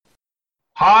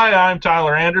Hi, I'm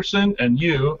Tyler Anderson, and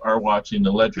you are watching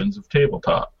the Legends of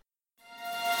Tabletop.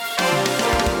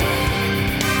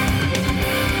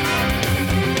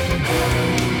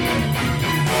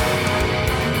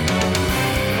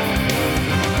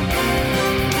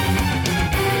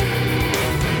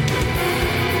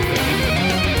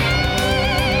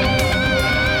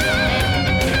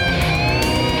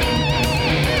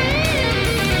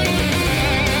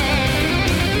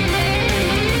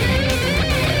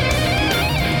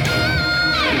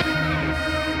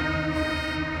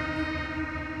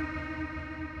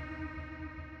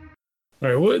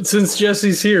 All right, since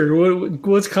Jesse's here,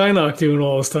 what's Kynoch doing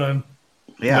all this time?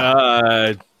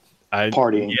 Yeah.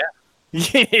 Partying.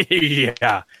 Yeah.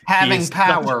 Yeah. Having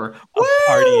power. A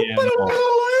party animal.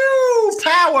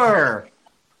 Power.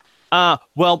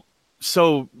 Well,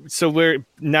 so we're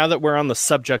now that we're on the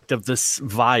subject of this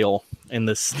vial and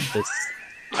this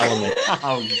element.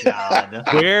 Oh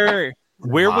God.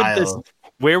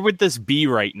 Where would this be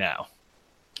right now?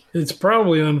 It's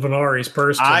probably on Venari's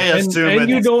person. I assume and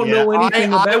you don't know anything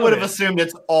about it. I would have assumed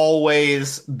it's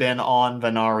always been on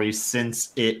Venari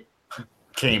since it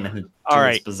came into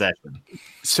its possession.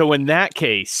 So in that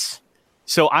case,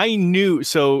 I knew.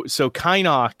 So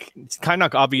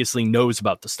Kynoch obviously knows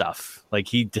about the stuff. Like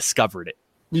he discovered it.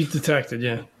 You detected,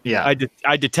 yeah. Yeah.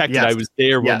 I detected. Yes. I was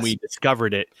there when Yes. we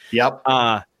discovered it. Yep.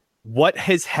 What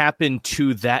has happened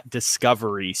to that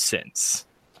discovery since?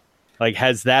 Like,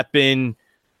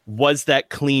 was that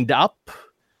cleaned up?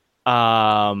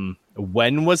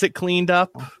 When was it cleaned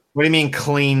up? What do you mean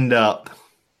cleaned up?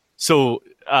 So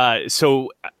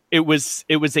it was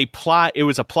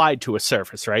applied to a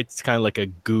surface, right? It's kind of like a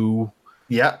goo.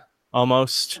 Yeah.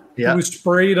 Almost. Yeah. It was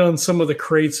sprayed on some of the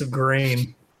crates of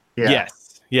grain. Yeah.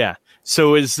 Yes. Yeah.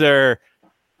 So is there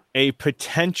a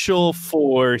potential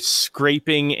for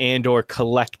scraping and or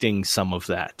collecting some of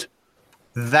that?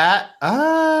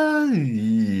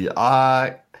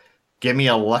 Give me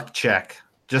a luck check.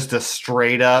 Just a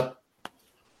straight up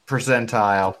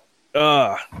percentile.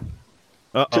 To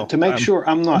make sure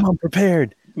I'm not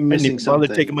unprepared. missing I didn't something.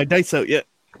 bother taking my dice out yet.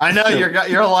 I know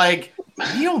you're like,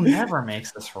 Neil never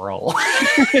makes this roll.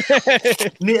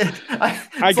 It's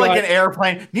like an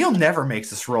airplane. Neil never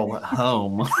makes this roll at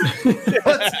home.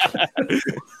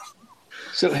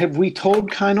 So have we told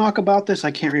Kynoch about this?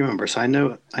 I can't remember. So I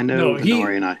know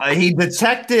Venari and I. He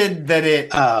detected that it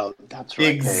that's right.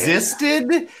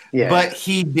 existed, Yeah. but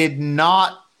he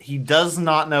does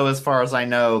not know, as far as I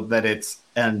know, that it's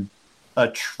a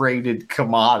traded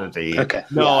commodity. Okay.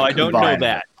 No, I don't know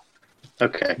that.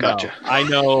 Okay, gotcha.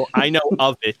 No, I know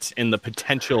of it and the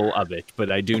potential of it,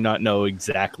 but I do not know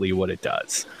exactly what it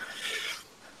does.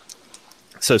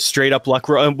 So straight up luck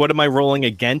roll. What am I rolling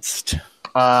against?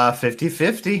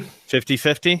 50-50.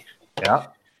 50-50? Yeah.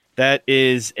 That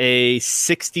is a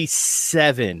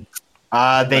 67.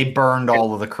 They burned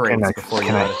all of the crates before you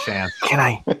had a chance. Can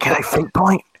I fate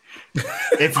point?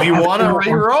 If you want to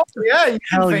reroll, yeah. You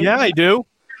can Hell yeah, I do.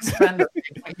 spend it.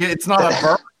 It's not a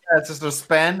burn. It's just a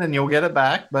spend, and you'll get it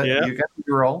back. But you can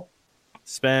reroll.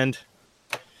 Spend.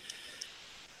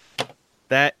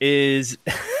 That is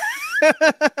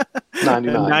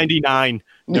 99.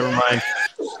 Never mind.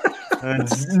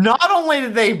 Not only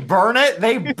did they burn it,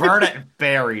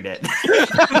 buried it.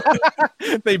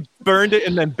 They burned it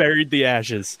and then buried the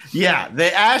ashes. Yeah,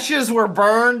 the ashes were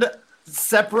burned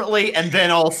separately and then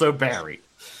also buried.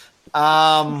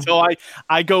 So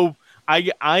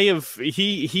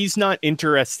he's not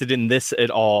interested in this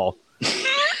at all.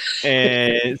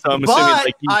 And so I'm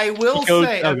assuming but I will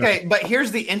say, but here's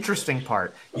the interesting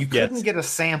part. You couldn't get a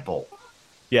sample.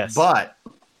 Yes. But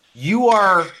you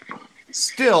are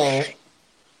still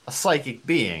a psychic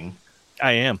being.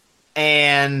 I am.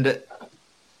 And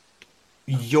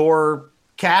your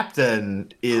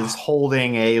captain is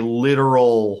holding a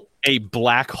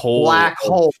black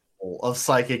hole of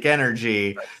psychic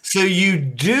energy. So you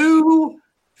do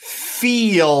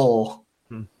feel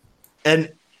an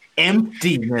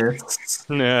emptiness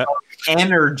of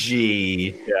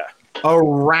energy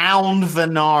around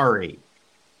Venari.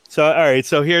 So all right,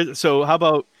 so how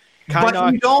about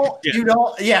Kynoch? But you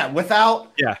don't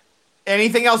without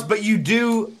anything else, but you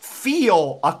do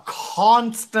feel a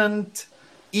constant,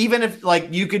 even if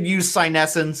like you could use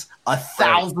Synescence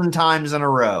 1,000 times in a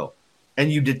row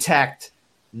and you detect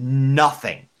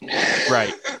nothing.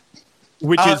 Right.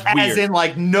 Which is weird. As in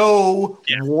like no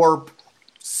warp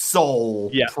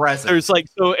soul present. There's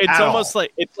it's almost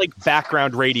like it's like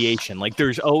background radiation. Like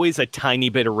there's always a tiny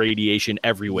bit of radiation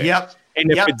everywhere. Yep. And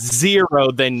if it's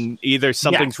zero, then either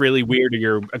something's really weird or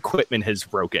your equipment has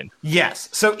broken. Yes.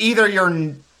 So either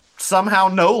you're somehow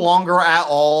no longer at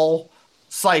all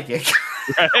psychic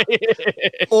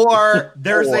or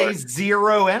there's a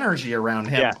zero energy around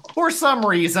him for some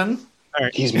reason. All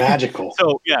right. He's magical.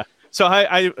 So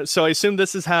I assume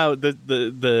this is how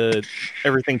the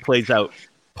everything plays out.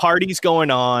 Party's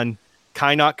going on.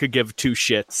 Kynok could give two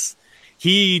shits.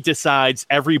 He decides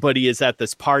everybody is at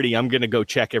this party. I'm gonna go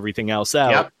check everything else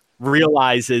out. Yep.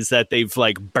 Realizes that they've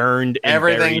like burned and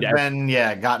Everything's buried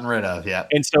been gotten rid of. Yeah.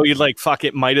 And so you're like, fuck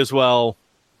it, might as well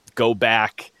go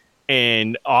back.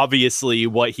 And obviously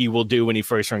what he will do when he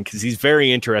first runs, because he's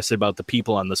very interested about the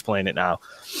people on this planet now,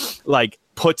 like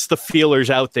puts the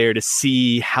feelers out there to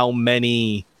see how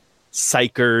many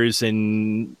psychers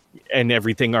and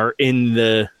everything are in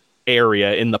the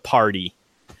area, in the party.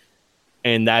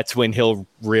 And that's when he'll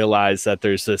realize that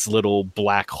there's this little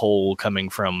black hole coming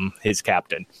from his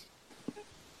captain.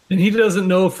 And he doesn't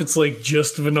know if it's like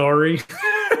just Venari.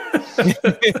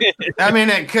 I mean,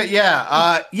 it could,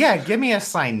 give me a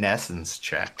senescence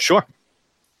check. Sure.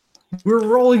 We're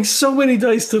rolling so many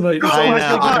dice tonight.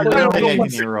 I know.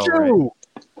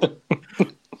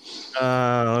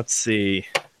 Let's see.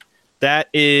 That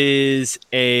is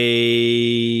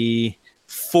a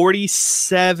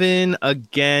 47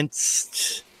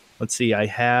 against. Let's see. I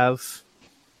have.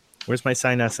 Where's my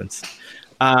senescence?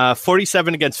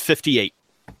 47 against 58.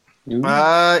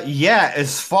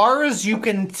 As far as you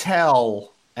can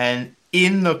tell, and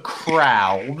in the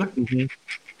crowd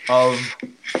of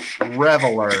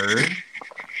revelers,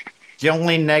 the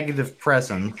only negative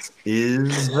presence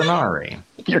is Venari.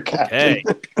 Your captain.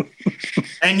 Okay.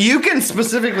 And you can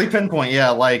specifically pinpoint,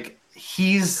 like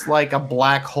he's like a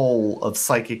black hole of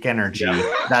psychic energy. Yeah.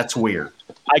 That's weird.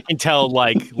 I can tell,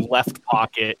 like, left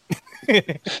pocket. You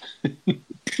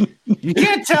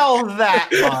can't tell that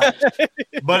much,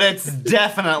 but it's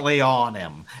definitely on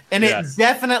him. And it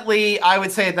definitely, I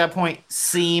would say at that point,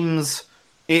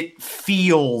 it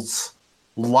feels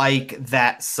like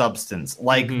that substance,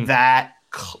 like that,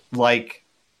 like,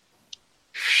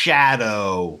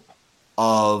 shadow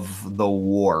of the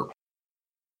warp.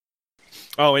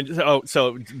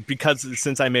 So because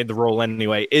since I made the roll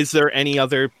anyway, is there any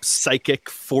other psychic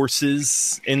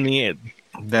forces in the end?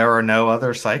 There are no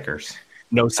other psychers.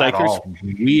 No psychers?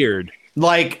 Weird.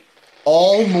 Like,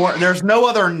 there's no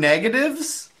other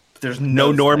negatives. There's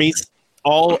no normies.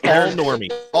 All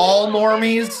normies. All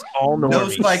normies. All normies. No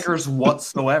psychers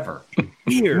whatsoever.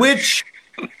 Weird. Which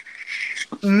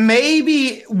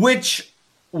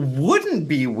wouldn't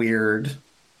be weird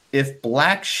if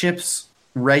black ships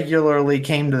regularly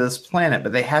came to this planet,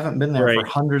 but they haven't been there for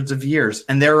hundreds of years,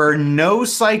 and there are no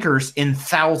psychers in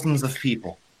thousands of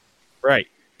people. Right.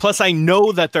 Plus, I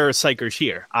know that there are psychers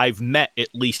here. I've met at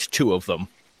least two of them.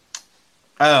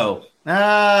 Oh.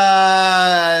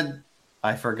 I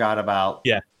forgot about.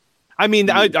 Yeah. I mean,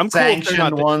 I'm sanctioned cool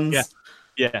if ones.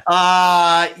 Yeah.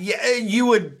 You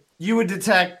would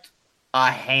detect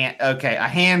a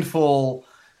handful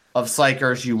of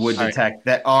psychers you would detect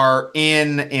that are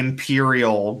in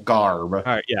Imperial garb. All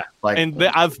right, yeah. Like, and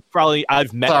I've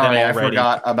met them already. I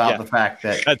forgot about the fact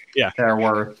that there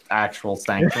were actual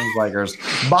sanctioned psychers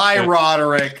by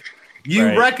Roderick.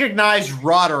 You recognize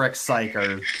Roderick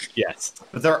psychers. Yes.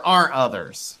 But there aren't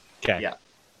others. Okay. Yeah.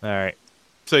 All right.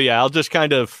 So I'll just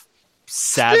kind of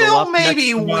saddle up. Still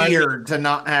maybe weird to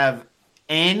not have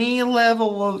any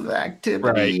level of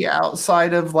activity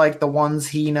outside of like the ones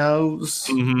he knows.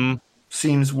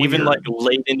 Seems weird. Even like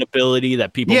latent ability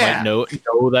that people might know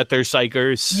that they're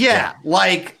psychers. Yeah.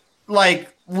 like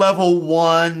level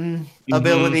 1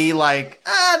 ability, like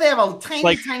they have a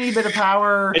tiny bit of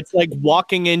power. It's like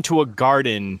walking into a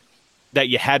garden that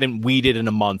you hadn't weeded in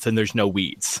a month and there's no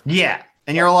weeds. Yeah.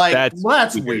 And you're like,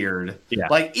 that's weird. Yeah.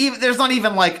 Like there's not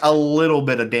even like a little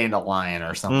bit of dandelion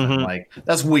or something. Like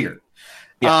that's weird.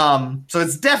 Yeah. So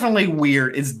it's definitely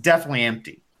weird. It's definitely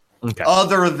empty. Okay.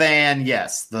 Other than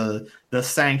the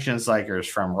sanctioned psychers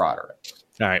from Roderick.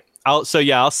 All right. I'll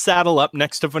saddle up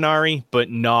next to Venari, but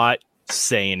not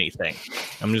say anything.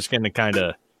 I'm just gonna kind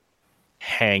of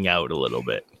hang out a little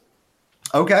bit.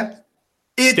 Okay.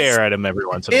 Stare at him every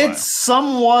once in a while. It's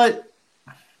somewhat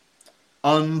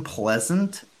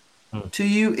unpleasant to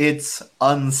you. It's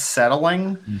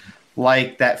unsettling.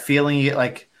 Like that feeling,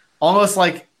 like almost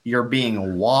like you're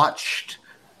being watched,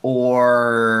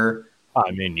 or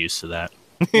I'm used to that.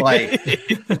 Like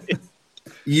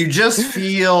you just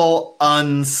feel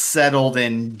unsettled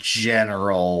in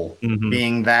general,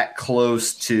 being that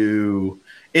close to.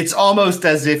 It's almost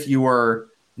as if you were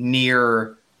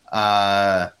near.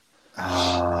 I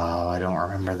don't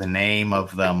remember the name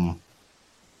of them.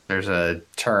 There's a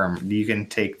term. You can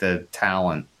take the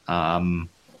talent.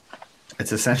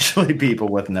 It's essentially people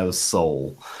with no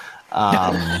soul.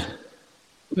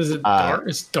 Is it dark?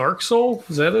 Is Dark Soul?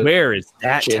 Is that it? Where is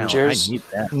that? Gingers? I need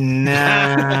that.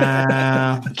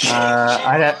 Nah.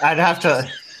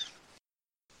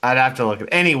 I'd have to look at.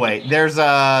 Anyway, there's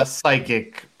a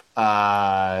psychic.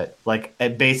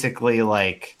 Basically,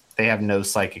 like they have no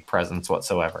psychic presence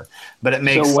whatsoever, but it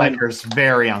makes psychers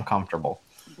very uncomfortable.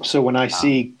 So when I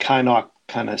see Kynoch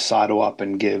kind of sidle up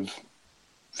and give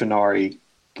Venari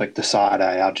like the side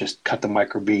eye, I'll just cut the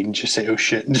microbead and just say, "Oh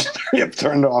shit," and just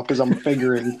turn it off because I'm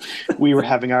figuring we were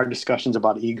having our discussions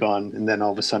about Egon, and then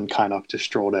all of a sudden Kynoch just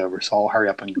strolled over. So I'll hurry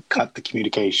up and cut the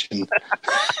communication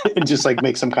and just like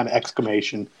make some kind of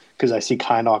exclamation because I see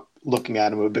Kynoch looking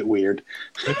at him a bit weird.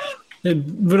 And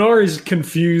Venari's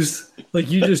confused. Like,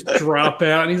 you just drop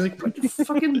out, and he's like, "What the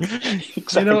fucking,"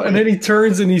 exactly. And then he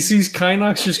turns and he sees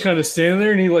Kynoch just kind of standing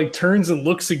there, and he like turns and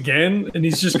looks again, and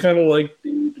he's just kind of like,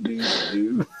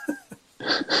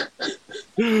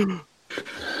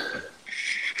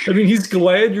 I mean, he's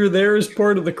glad you're there as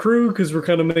part of the crew because we're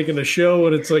kind of making a show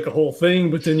and it's like a whole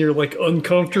thing, but then you're like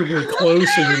uncomfortably close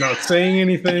and you're not saying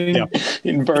anything. Yeah.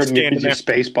 Inverting your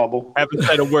space bubble. Haven't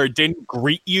said a word, didn't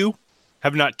greet you,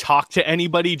 have not talked to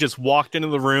anybody, just walked into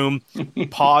the room,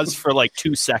 paused for like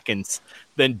 2 seconds,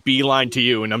 then beeline to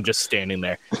you, and I'm just standing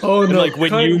there. Oh, and no. Like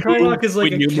when you move, is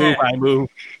like when you move, I move.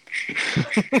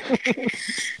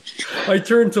 I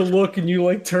turn to look and you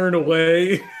like turn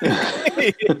away.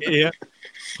 Yeah.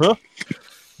 Huh?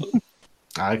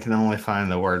 I can only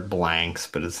find the word blanks,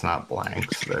 but it's not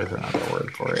blanks. There's another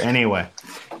word for it. Anyway,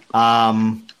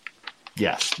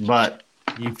 yes, but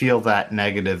you feel that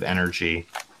negative energy.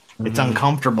 It's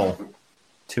uncomfortable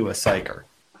to a psyker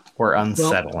or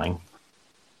unsettling.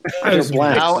 Now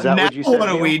what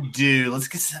do we do? Let's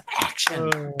get some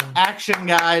action. Action,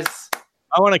 guys.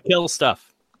 I want to kill stuff.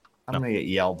 I'm going to get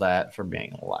yelled at for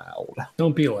being loud.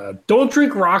 Don't be loud. Don't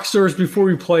drink rock stars before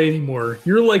we play anymore.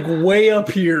 You're like way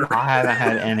up here. I haven't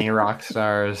had any rock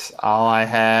stars. All I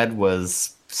had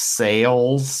was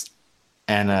sales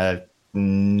and a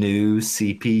new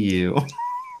CPU.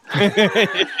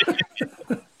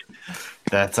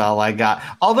 That's all I got.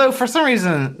 Although for some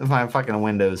reason my fucking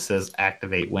Windows says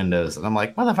activate Windows, and I'm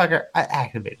like, motherfucker, I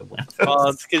activated Windows. Well,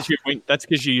 that's because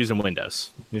you're using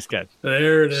Windows. It's good.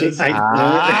 There it is. We did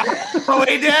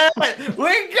it.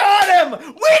 We got him.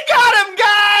 We got him,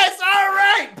 guys. All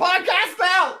right, podcast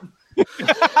out.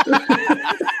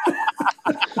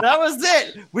 That was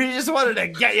it. We just wanted to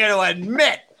get you to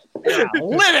admit, you're a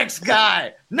Linux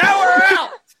guy. Now we're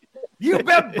out. You've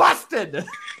been busted.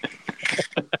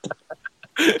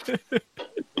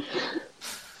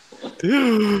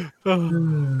 All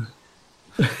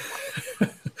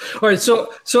right, so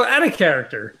add a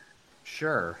character.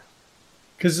 Sure.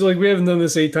 Because like we haven't done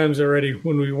this 8 times already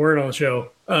when we weren't on the show.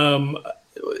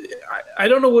 I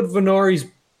don't know what Venari's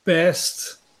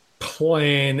best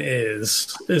plan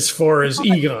is as far as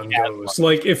Egon goes.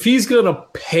 Like if he's gonna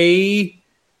pay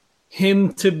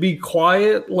him to be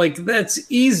quiet, like that's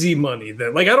easy money.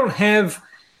 Then like I don't have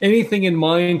anything in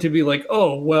mind to be like,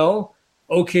 oh, well,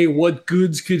 okay, what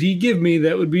goods could he give me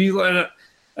that would be like,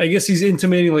 I guess he's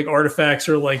intimating like artifacts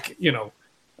or like,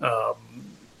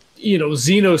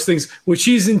 Xenos things, which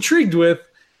he's intrigued with,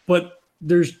 but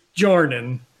there's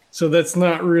Jarnan. So that's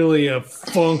not really a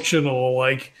functional,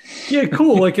 like, yeah,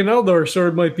 cool. Like an Eldar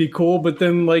sword might be cool, but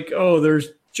then like, oh, there's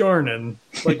Jarnan.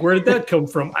 Like, where did that come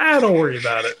from? Don't worry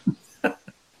about it.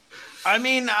 I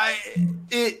mean,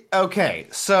 okay,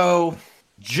 so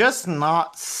just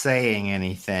not saying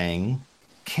anything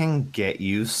can get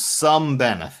you some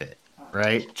benefit,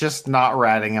 right? Just not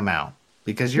ratting him out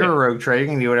because you're a rogue trader. You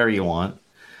can do whatever you want.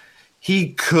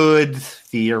 He could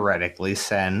theoretically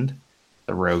send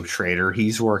the rogue trader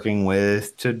he's working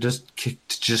with to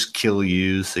just kill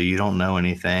you so you don't know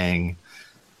anything.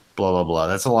 Blah, blah, blah.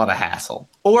 That's a lot of hassle.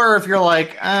 Or if you're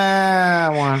like, I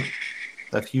want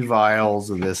a few vials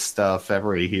of this stuff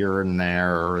every here and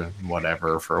there or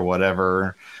whatever for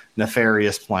whatever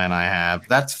nefarious plan I have,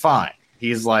 that's fine.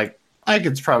 He's like, I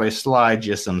could probably slide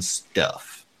you some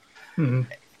stuff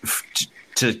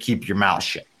to keep your mouth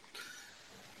shut.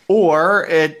 Or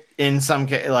in some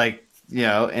case, like,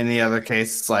 in the other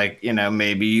case, it's like,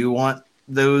 maybe you want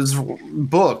those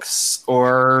books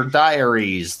or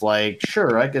diaries. Like,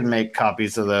 sure, I can make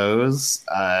copies of those.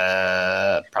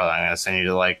 Probably not going to send you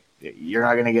to like, you're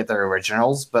not going to get the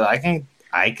originals, but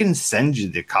I can send you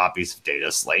the copies of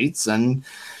data slates and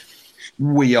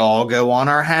we all go on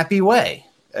our happy way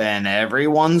and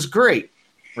everyone's great,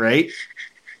 right?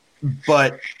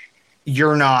 But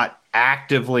you're not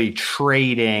actively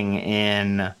trading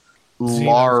in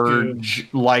large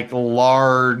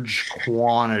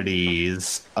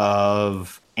quantities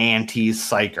of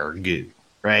anti-psyker goo,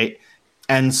 right?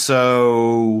 And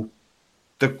so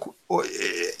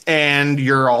and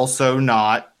you're also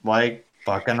not like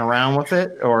fucking around with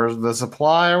it or the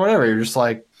supply or whatever. You're just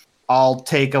like, I'll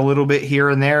take a little bit here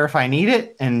and there if I need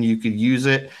it, and you could use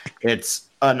it. It's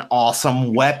an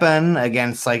awesome weapon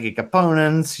against psychic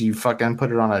opponents. You fucking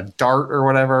put it on a dart or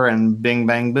whatever, and bing,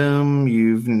 bang, boom,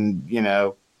 you've,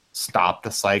 stopped a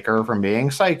psyker from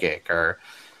being psychic or,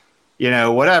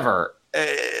 whatever.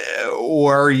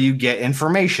 Or you get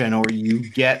information, or you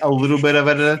get a little bit of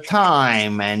it at a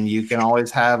time, and you can always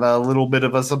have a little bit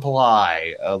of a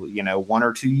supply of, 1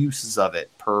 or 2 uses of it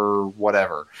per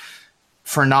whatever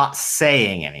for not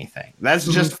saying anything. That's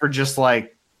just for just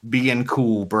like being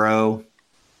cool, bro.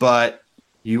 But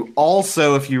you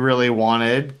also, if you really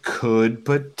wanted, could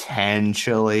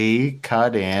potentially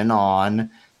cut in on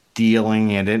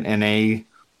dealing it in a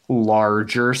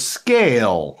larger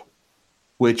scale,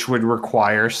 which would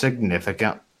require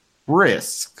significant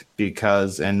risk,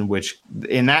 because in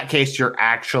that case you're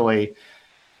actually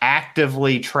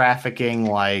actively trafficking,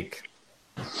 like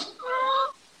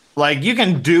you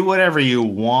can do whatever you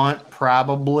want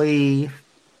probably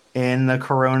in the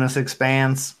Coronis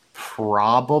Expanse,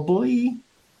 probably,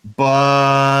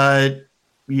 but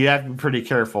you have to be pretty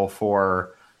careful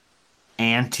for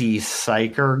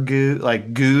anti-psyker goo,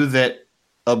 like goo that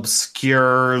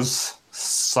obscures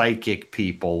psychic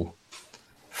people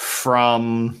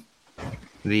from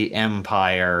the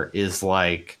Empire is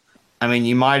like, I mean,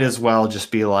 you might as well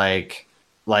just be like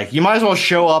you might as well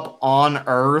show up on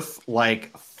Earth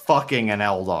like fucking an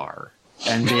Eldar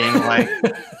and being like,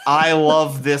 I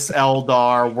love this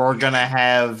Eldar, we're gonna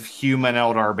have human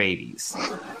Eldar babies,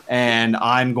 and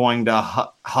I'm going to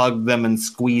hug them and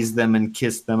squeeze them and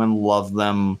kiss them and love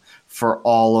them for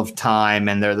all of time,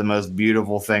 and they're the most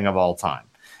beautiful thing of all time.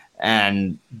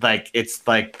 And like, it's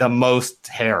like the most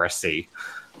heresy.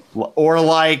 Or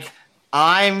like,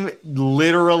 I'm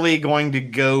literally going to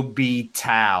go be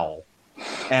Tau,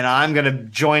 and I'm going to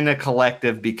join the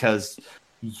collective because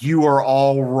you are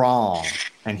all wrong,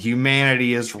 and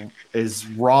humanity is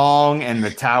wrong, and the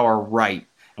Tau are right,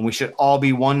 and we should all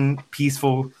be one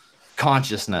peaceful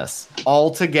consciousness,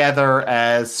 all together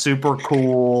as super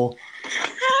cool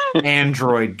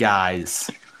android guys.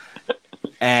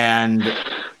 And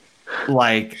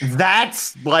like,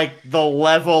 that's like the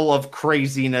level of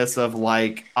craziness of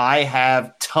like, I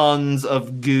have tons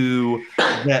of goo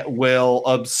that will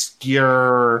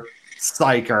obscure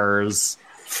psychers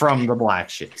from the black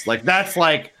ships. Like, that's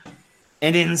like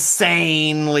an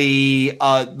insanely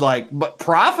but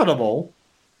profitable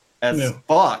as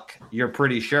fuck, you're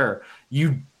pretty sure.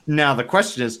 Now the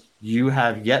question is, you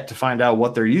have yet to find out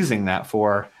what they're using that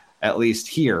for, at least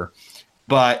here.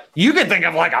 But you could think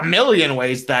of like a million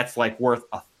ways that's like worth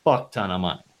a fuck ton of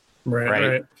money.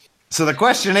 Right. So the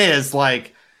question is,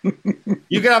 like,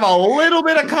 you could have a little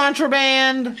bit of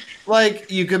contraband.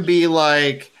 Like, you could be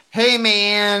like, hey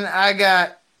man, I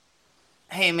got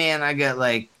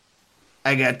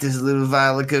this little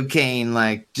vial of cocaine.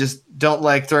 Like, just don't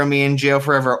like throw me in jail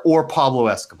forever. Or Pablo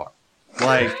Escobar.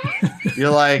 Like,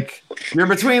 you're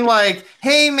between like,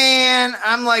 hey man,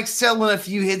 I'm like selling a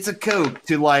few hits of coke,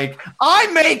 to like, I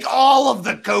make all of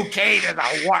the cocaine in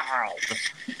the world.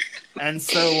 And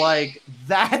so like,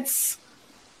 that's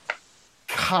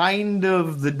kind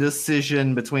of the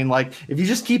decision between like, if you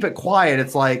just keep it quiet,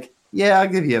 it's like, yeah, I'll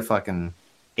give you a fucking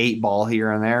 8-ball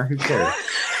here and there. Who cares?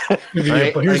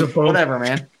 Right? Here's like, a bump. Whatever,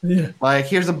 man. Yeah. Like,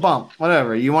 here's a bump.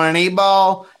 Whatever. You want an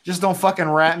 8-ball? Just don't fucking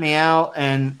rat me out.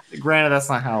 And granted, that's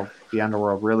not how the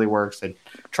underworld really works. They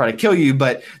try to kill you,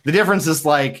 but the difference is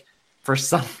like, for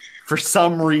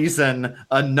some reason,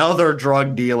 another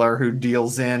drug dealer who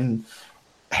deals in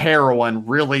heroin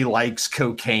really likes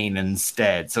cocaine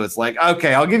instead. So it's like,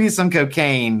 okay, I'll give you some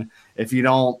cocaine if you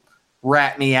don't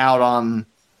rat me out on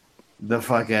the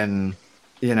fucking,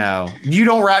 you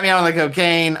don't rat me out on the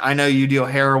cocaine. I know you deal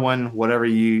heroin, whatever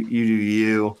you do,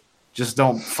 you just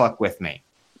don't fuck with me.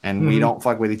 And we don't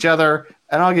fuck with each other.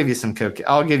 And I'll give you some cocaine.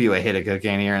 I'll give you a hit of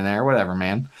cocaine here and there, whatever,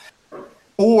 man.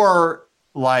 Or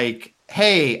like,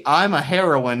 hey, I'm a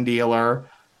heroin dealer,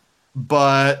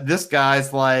 but this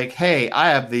guy's like, hey, I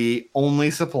have the only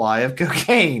supply of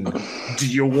cocaine. Do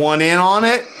you want in on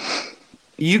it?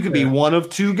 You could be one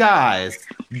of two guys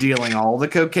dealing all the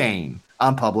cocaine.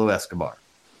 I'm Pablo Escobar.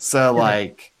 So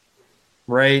like,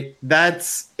 right?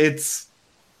 It's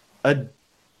a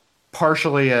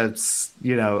partially an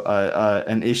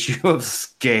issue of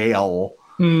scale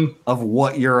of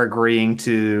what you're agreeing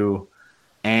to,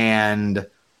 and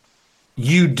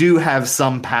you do have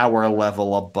some power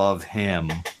level above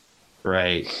him,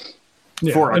 right?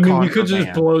 Yeah, we could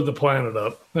just blow the planet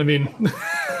up. I mean,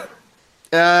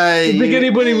 I think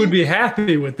anybody would be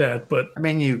happy with that, but I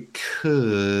mean, you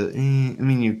could.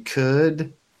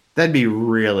 That'd be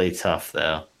really tough,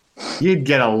 though. You'd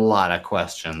get a lot of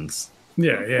questions.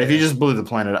 Yeah. If you just blew the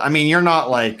planet, I mean, you're not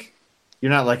like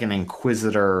an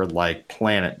Inquisitor, like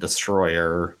planet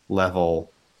destroyer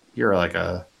level. You're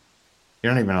not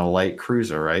even a light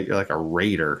cruiser, right? You're like a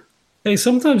raider. Hey,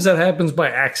 sometimes that happens by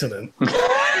accident.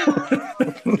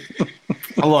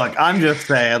 Look, I'm just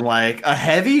saying, like, a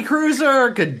heavy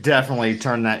cruiser could definitely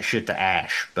turn that shit to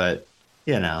ash, but,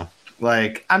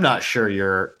 like, I'm not sure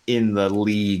you're in the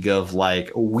league of,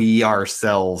 like, we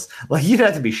ourselves. Like, you'd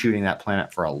have to be shooting that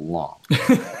planet for a long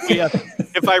time. Yeah.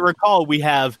 If I recall, we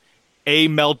have a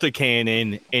melta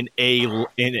cannon and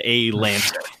a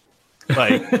lancer.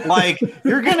 Like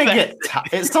you're gonna get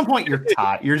at some point. You're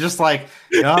tired. You're just like,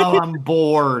 oh, I'm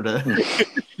bored.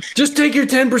 Just take your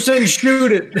 10% and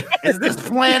shoot it. Is this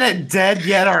planet dead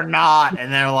yet or not?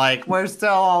 And they're like, we're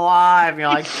still alive. And you're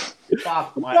like,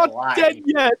 fuck my not life. Dead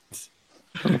yet.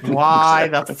 Why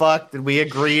the fuck did we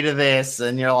agree to this?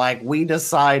 And you're like, we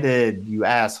decided, you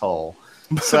asshole.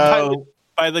 So.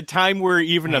 By the time we're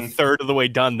even a third of the way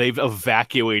done, they've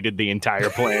evacuated the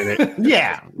entire planet.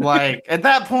 Yeah, like at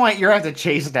that point, you have to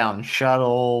chase down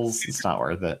shuttles. It's not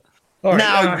worth it. Right,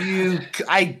 now,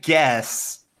 I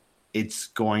guess it's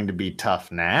going to be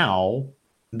tough now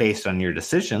based on your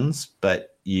decisions,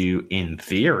 but in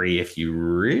theory, if you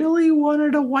really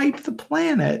wanted to wipe the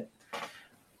planet,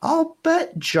 I'll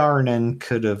bet Jarnan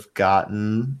could have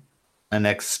gotten an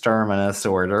exterminus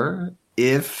order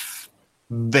if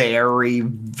very,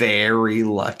 very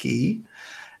lucky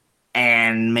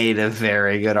and made a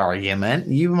very good argument.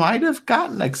 You might have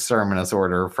gotten exterminus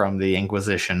order from the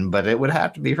Inquisition, but it would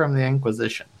have to be from the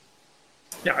Inquisition.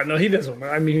 Yeah, no, he doesn't.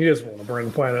 I mean, he doesn't want to burn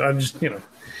the planet. I'm just,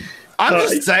 I'm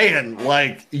just saying,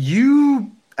 like,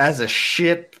 you as a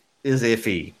ship is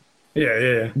iffy.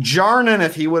 Yeah. Jarnan,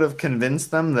 if he would have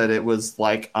convinced them that it was,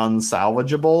 like,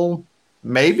 unsalvageable,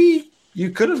 maybe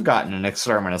you could have gotten an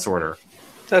exterminus order.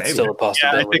 That's still a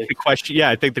possibility. I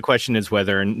think the question is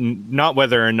not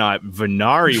whether or not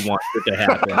Venari wants it to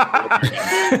happen.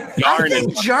 I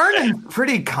think Jarnan's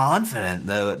pretty confident,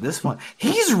 though, at this point.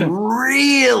 He's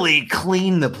really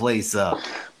cleaned the place up.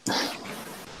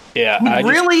 Yeah, I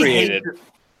really just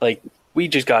created, we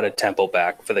just got a temple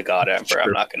back for the God Emperor. Sure.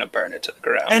 I'm not going to burn it to the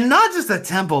ground. And not just a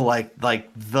temple, like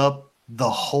the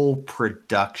whole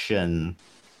production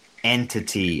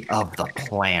entity of the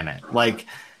planet. Like,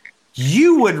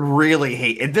 you would really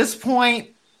hate, at this point,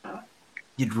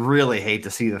 you'd really hate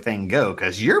to see the thing go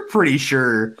because you're pretty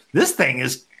sure this thing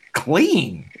is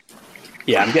clean.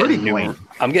 Yeah, I'm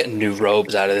getting new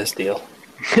robes out of this deal.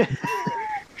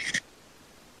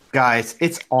 Guys,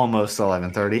 it's almost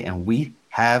 11:30 and we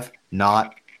have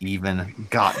not even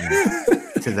gotten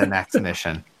to the next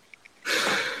mission.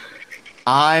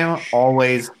 I'm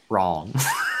always wrong.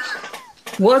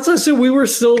 Well, as I said, we were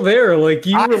still there. Like,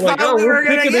 you were like, oh, we're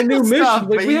picking a new mission.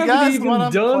 Like, we haven't even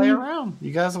done. Play around.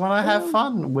 You guys want to have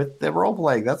fun with the role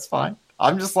play. That's fine.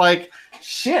 I'm just like,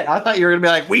 shit, I thought you were going to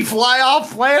be like, we fly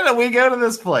off planet and we go to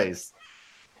this place.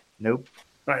 Nope.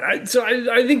 Right. So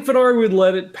I think Venari would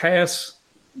let it pass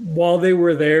while they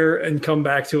were there and come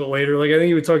back to it later. Like, I think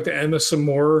he would talk to Emma some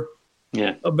more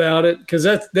about it because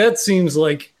that seems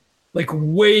like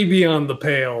way beyond the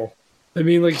pale. I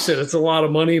mean, like you said, it's a lot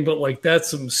of money, but like that's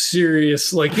some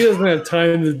serious. Like, he doesn't have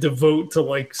time to devote to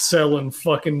like selling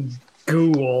fucking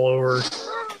goo all over.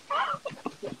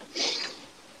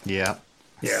 Yeah,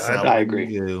 I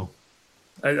agree.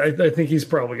 I think he's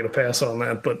probably going to pass on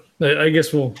that, but I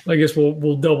guess we'll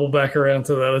double back around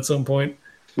to that at some point.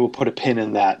 We'll put a pin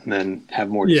in that and then have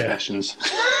more discussions.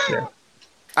 Yeah.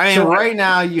 I mean, right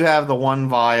now you have the one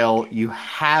vial. You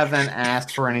haven't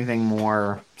asked for anything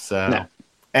more, so. No.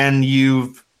 And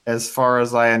you've, as far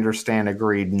as I understand,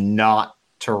 agreed not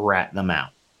to rat them out.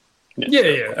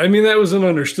 Yeah. I mean, that was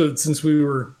understood since we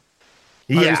were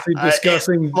obviously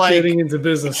discussing getting into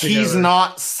business together. He's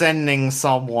not sending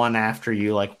someone after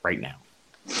you, like, right now.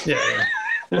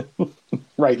 Yeah.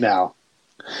 Right now.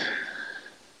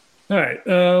 All right.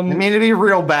 I mean, it'd be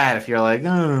real bad if you're like,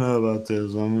 I don't know about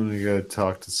this. I'm going to go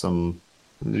talk to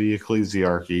the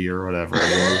ecclesiarchy or whatever. And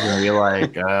he's going to be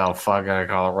like, oh, fuck, I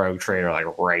call a rogue trader,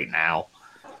 like, right now.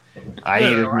 I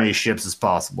need as many ships as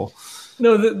possible.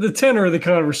 No, the tenor of the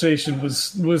conversation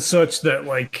was such that,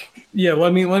 like,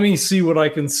 let me see what I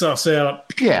can suss out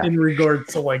in regard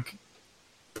to, like,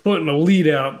 putting a lead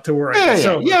out to where I can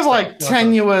sell. You have, like,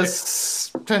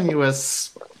 tenuous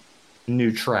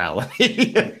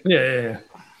neutrality. Yeah.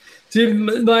 See,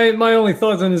 my only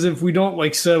thought then is if we don't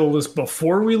like settle this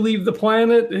before we leave the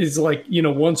planet, is like,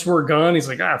 once we're gone, he's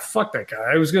like, fuck that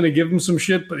guy. I was going to give him some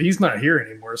shit, but he's not here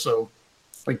anymore. So,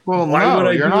 like, well, no,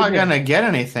 you're not going to get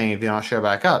anything if you don't show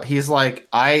back up. He's like,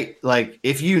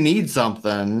 if you need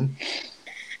something,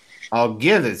 I'll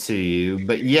give it to you,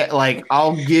 but yet, like,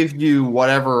 I'll give you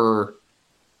whatever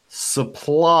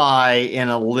supply in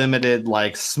a limited,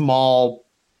 like, small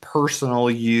personal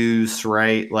use,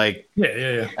 right? Like,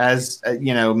 yeah. As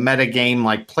metagame,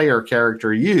 like, player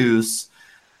character use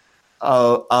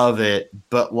of it,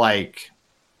 but like,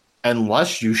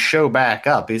 unless you show back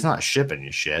up, he's not shipping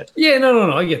you shit. Yeah,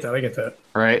 no, I get that.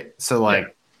 Right? So,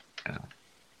 like,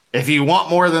 if you want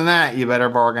more than that, you better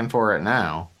bargain for it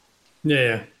now.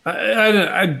 Yeah.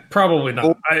 I'd probably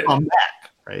not. Come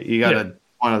back, right? You got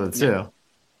one of the two.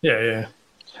 Yeah.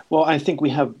 Well, I think we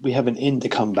have an in to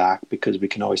come back because we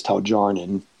can always tell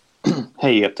Jarnan,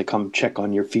 hey, you have to come check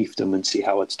on your fiefdom and see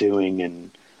how it's doing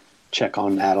and check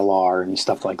on Adalar and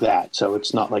stuff like that. So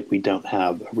it's not like we don't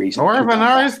have a reason. Or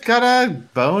Venari's got to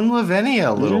bone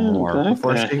Lavinia a little more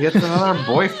before she gets another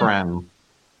boyfriend.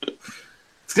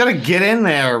 It's got to get in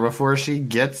there before she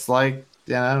gets, like,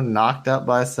 knocked up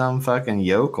by some fucking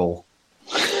yokel.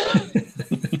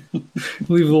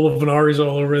 Leave the little Venaris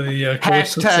all over the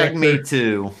hashtag me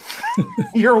too.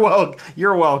 You're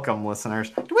welcome, listeners.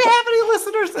 Do we have any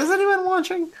listeners? Is anyone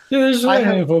watching? Yeah, there's a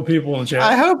handful of people in chat.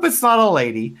 I hope it's not a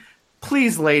lady.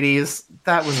 Please, ladies,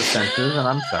 that was offensive, and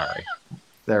I'm sorry.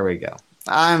 There we go.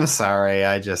 I'm sorry.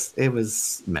 It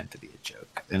was meant to be a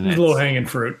joke. And it's a little hanging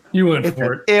fruit. You went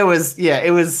for it. It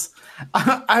was.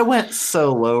 I went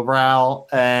so lowbrow,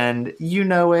 and you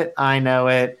know it. I know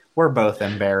it. We're both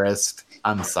embarrassed.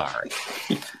 I'm sorry.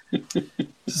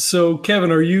 So,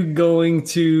 Kevin, are you going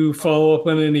to follow up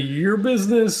on any of your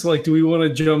business? Like, do we want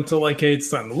to jump to, like, hey, it's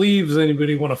time to leave? Does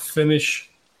anybody want to finish?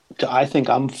 I think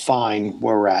I'm fine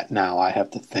where we're at now. I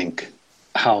have to think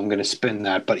how I'm going to spin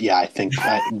that. But, yeah, I think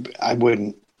I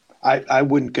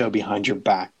wouldn't go behind your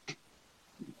back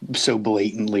so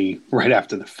blatantly right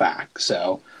after the fact.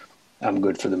 So I'm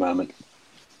good for the moment.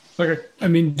 Okay. I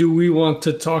mean, do we want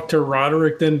to talk to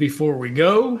Roderick then before we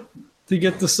go to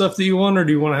get the stuff that you want, or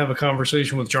do you want to have a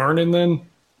conversation with Jarnan then?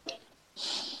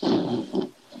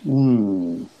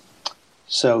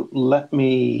 So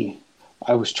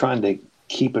I was trying to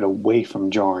keep it away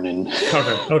from Jarnan.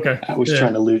 Okay. I was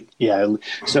trying to loot. Yeah.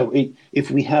 So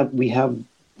if we have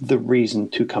the reason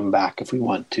to come back if we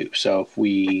want to. So if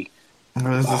we...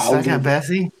 There's a second,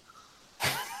 Bessie?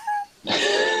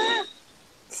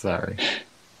 Sorry.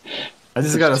 I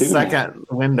just got a second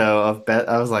window of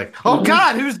I was like, oh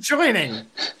God, who's joining?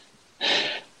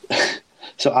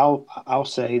 So I'll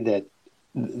say that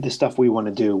the stuff we want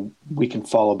to do, we can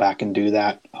follow back and do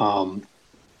that.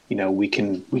 We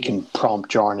can prompt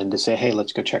Jarnan to say, hey,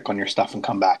 let's go check on your stuff and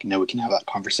come back. We can have that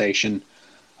conversation.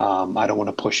 I don't want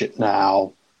to push it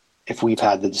now. If we've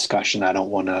had the discussion, I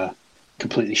don't want to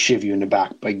completely shiv you in the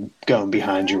back by going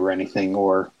behind you or anything,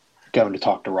 or going to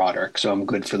talk to Roderick. So I'm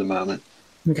good for the moment.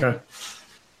 Okay.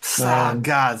 Oh,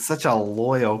 God, such a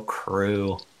loyal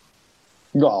crew.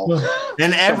 Well,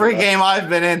 in every game I've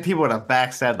been in, people would have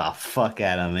backstabbed the fuck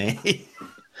out of me.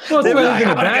 Well, it's like,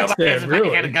 not backstab,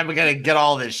 really. I'm gonna get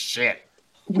all this shit.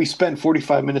 We spent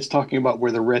 45 minutes talking about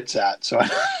where the Rit's at, so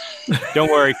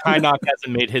don't worry, Kynok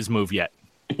hasn't made his move yet.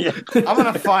 Yeah. I'm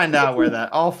gonna find out where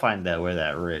that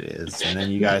Rit is, and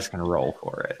then you guys can roll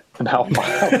for it. And how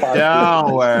far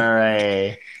don't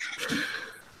worry.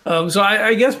 So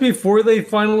I guess before they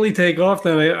finally take off,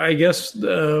 then I guess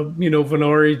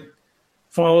Venari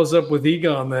follows up with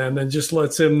Egon then and just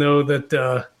lets him know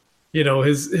that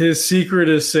his secret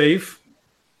is safe,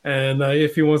 and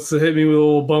if he wants to hit me with a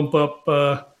little bump up,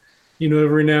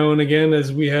 every now and again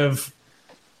as we have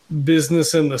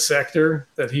business in the sector,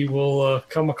 that he will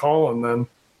come a calling then.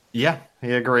 Yeah,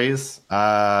 he agrees.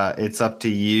 It's up to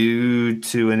you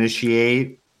to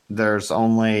initiate. There's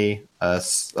only a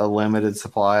limited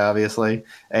supply, obviously,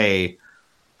 a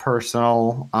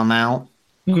personal amount,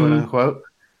 quote unquote.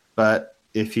 But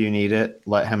if you need it,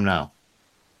 let him know.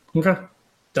 Okay.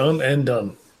 Done and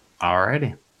done.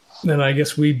 Alrighty. Then I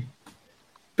guess we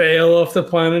bail off the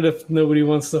planet if nobody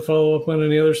wants to follow up on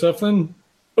any other stuff then.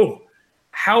 Oh,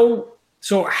 how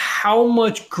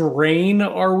much grain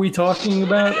are we talking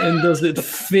about, and does it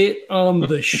fit on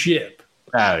the ship?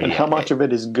 Oh, and how much of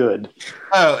it is good?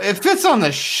 Oh, it fits on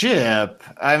the ship.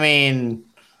 I mean,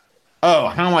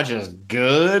 how much is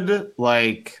good?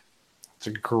 Like, it's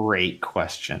a great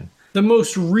question. The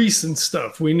most recent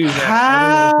stuff, we knew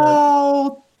that.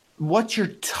 What's your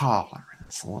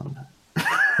tolerance limit?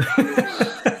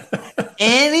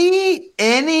 any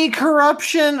any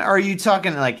corruption? Are you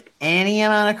talking like any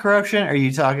amount of corruption? Are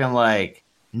you talking like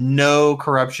no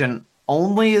corruption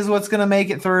only is what's going to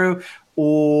make it through?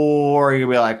 Or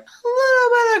you'll be like, a little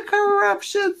bit of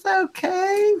corruption's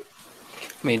okay?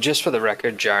 I mean, just for the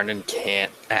record, Jarnan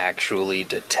can't actually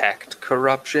detect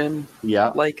corruption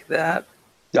like that.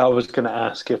 I was going to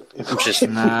ask if just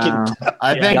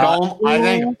I think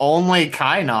only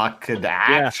Kynoch could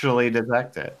actually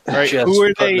detect it. Right. Who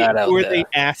are they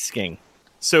asking?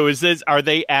 So are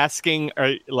they asking,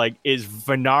 is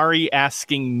Venari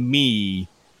asking me,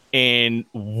 and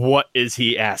what is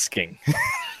he asking?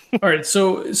 All right,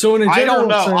 so in a general I don't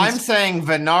know. sense, I'm saying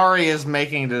Venari is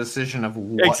making the decision of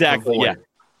what to avoid. Yeah.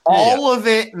 All of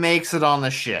it makes it on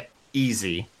the ship.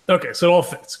 Easy. Okay, so it all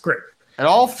fits. Great. It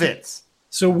all fits.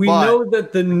 So we know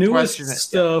that the newest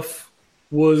stuff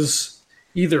was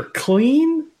either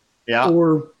clean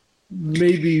or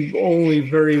maybe only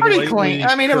very pretty clean.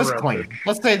 I mean, it was clean.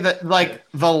 Let's say that like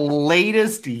the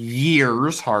latest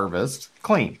year's harvest,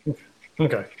 clean.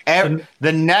 Okay.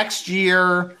 The next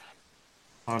year,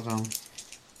 hold on.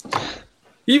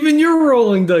 Even you're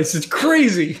rolling dice. It's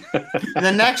crazy.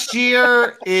 The next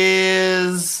year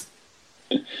is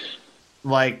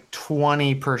like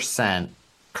 20%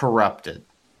 corrupted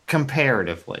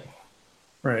comparatively.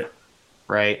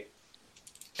 Right.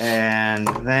 And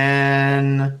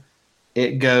then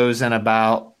it goes in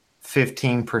about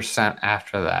 15%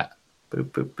 after that.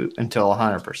 Boop, boop, boop, until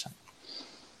 100%.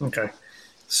 Okay.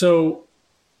 So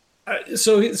I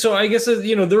guess,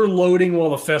 they're loading while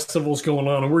the festival's going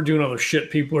on and we're doing other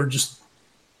shit. People are just,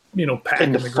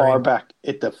 packing at the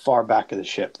far back of the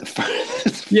ship.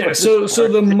 Yeah. So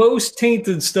the most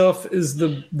tainted stuff is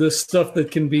the stuff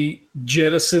that can be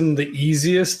jettisoned the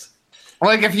easiest.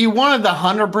 Like if you wanted the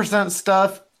 100%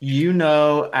 stuff,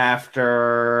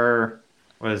 after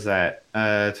what is that?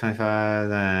 25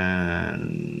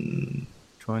 then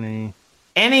 20.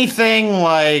 Anything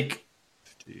like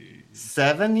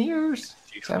 7 years?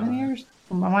 7 years?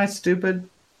 Am I stupid?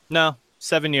 No,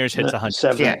 7 years hits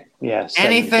 100. Yeah.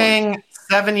 Anything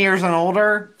 7 years and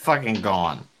older, fucking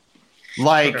gone.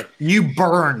 Like you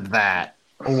burned that,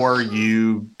 or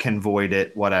you can void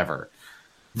it, whatever.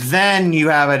 Then you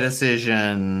have a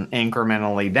decision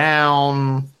incrementally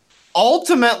down.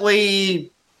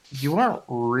 Ultimately, you weren't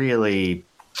really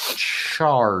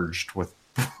charged with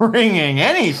bringing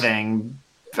anything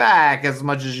back as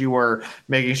much as you were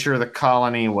making sure the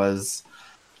colony was,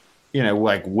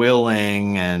 like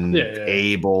willing and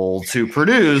able to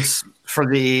produce for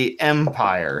the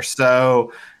Empire.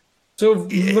 So it's up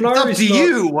to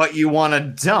you what you want to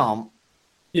dump.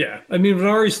 Yeah, I mean,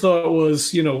 Venari's thought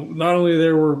was, not only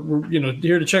we're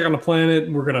here to check on the planet,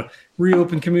 and we're going to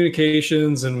reopen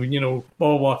communications and, blah,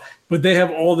 blah, blah. But they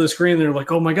have all this grain. They're like,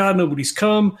 oh, my God, nobody's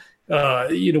come.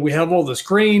 We have all this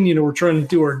grain. We're trying to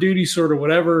do our duty, sort of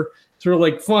whatever. So we're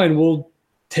like, fine, we'll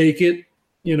take it,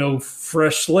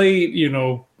 fresh slate,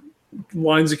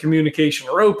 lines of communication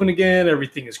are open again.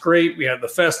 Everything is great. We had the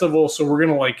festival. So we're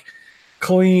going to,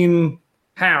 clean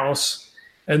house.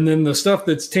 And then the stuff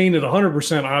that's tainted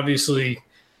 100% obviously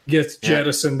gets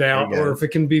jettisoned out, or if it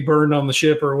can be burned on the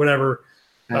ship or whatever.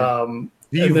 You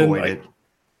avoid it.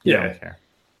 Yeah.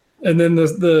 And then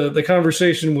the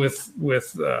conversation with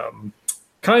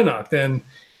Kynoch then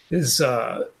is,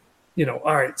 all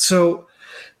right. So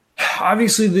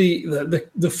obviously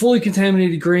the fully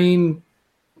contaminated grain,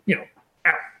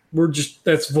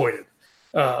 that's voided.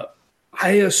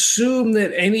 I assume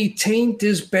that any taint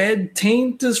is bad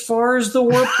taint as far as the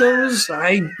warp goes.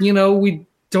 We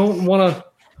don't want to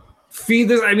feed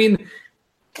this. I mean,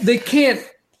 they can't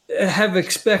have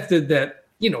expected that,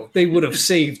 they would have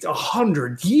saved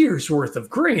 100 years worth of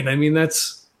grain. I mean, it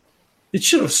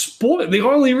should have spoiled. The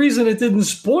only reason it didn't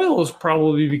spoil is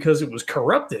probably because it was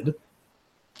corrupted.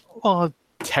 Well,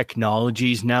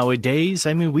 technologies nowadays.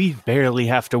 I mean, we barely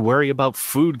have to worry about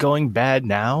food going bad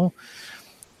now.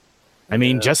 I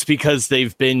mean, just because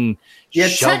they've been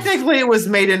technically it was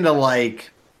made into like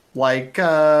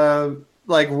ration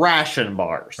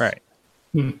bars, right?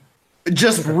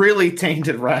 Just really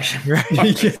tainted ration. Right.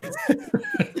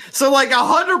 So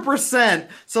 100%.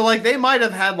 So they might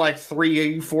have had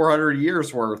 300-400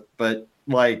 years worth, but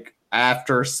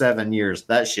after 7 years,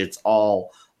 that shit's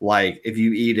all if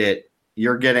you eat it,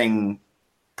 you're getting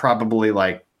probably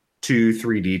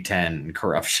 2-3d10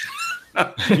 corruption.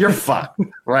 You're fucked,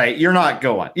 right? You're not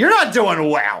doing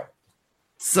well.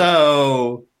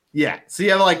 So you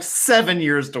have 7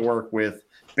 years to work with,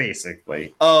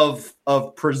 basically, of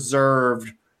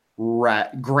preserved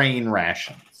grain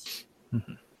rations,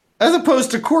 as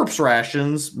opposed to corpse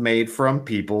rations made from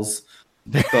people's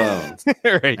bones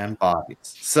right. and bodies.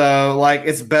 So, like,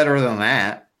 it's better than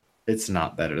that. It's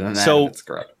not better than that. So it's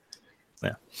correct.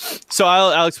 Yeah. So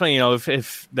I'll explain. You know,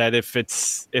 if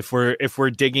we're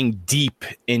digging deep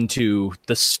into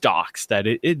the stocks, that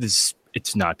it's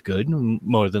not good.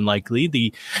 More than likely,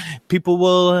 the people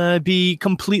will be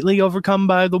completely overcome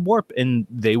by the warp, and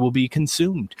they will be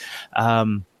consumed.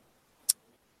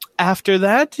 After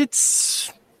that,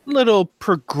 it's a little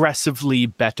progressively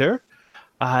better.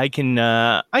 I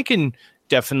can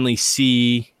definitely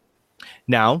see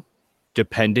now,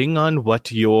 depending on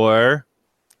what your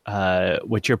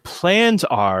plans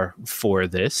are for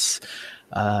this,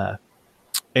 and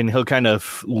he'll kind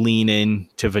of lean in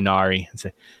to Venari and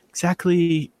say,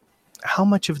 exactly how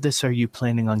much of this are you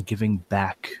planning on giving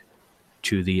back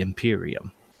to the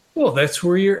Imperium? Well, that's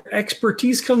where your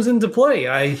expertise comes into play.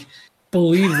 I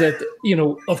believe that,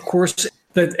 of course,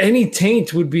 that any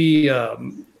taint would be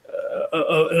an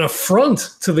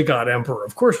affront to the God Emperor.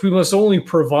 Of course, we must only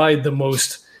provide the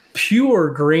most pure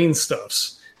grain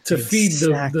stuffs to feed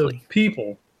the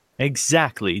people.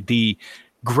 Exactly. The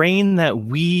grain that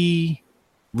we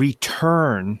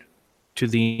return to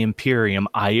the Imperium,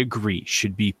 I agree,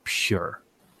 should be pure.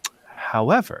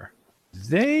 However,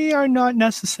 they are not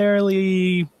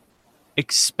necessarily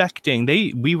expecting.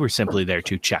 We were simply there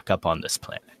to check up on this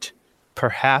planet.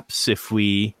 Perhaps if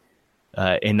we,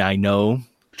 and I know,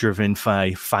 driven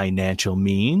by financial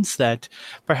means, that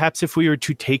perhaps if we were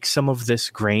to take some of this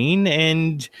grain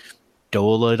and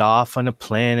dole it off on a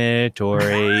planet or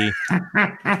a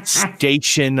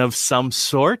station of some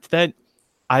sort, that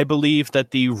I believe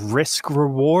that the risk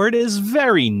reward is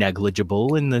very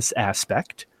negligible in this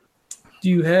aspect. Do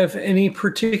you have any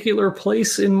particular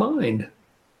place in mind?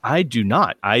 I do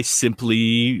not. I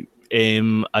simply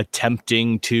am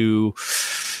attempting to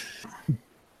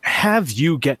have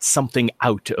you get something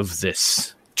out of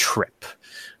this trip.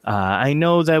 I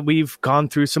know that we've gone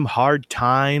through some hard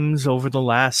times over the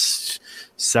last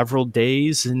several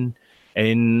days,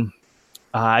 and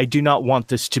I do not want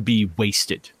this to be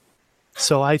wasted.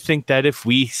 So I think that if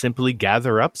we simply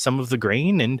gather up some of the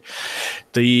grain and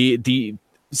the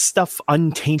stuff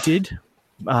untainted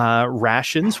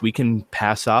rations, we can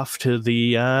pass off to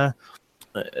the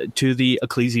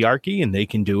ecclesiarchy, and they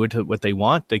can do it what they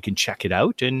want. They can check it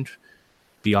out and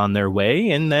be on their way,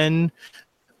 and then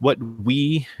what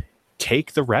we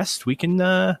take, the rest we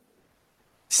can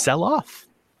sell off.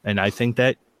 And I think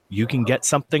that you can get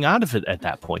something out of it at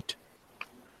that point.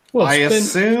 Well, I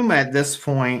assume at this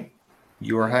point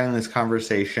you are having this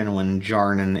conversation when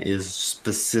Jarnan is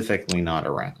specifically not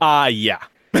around. Yeah.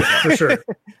 For sure.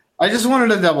 I just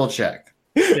wanted to double check.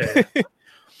 Yeah.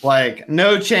 Like,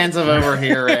 no chance of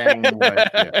overhearing.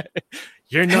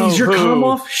 Your comm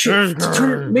off? Shit.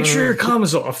 Make sure your comm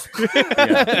is off.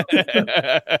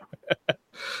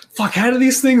 Fuck, how do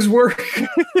these things work?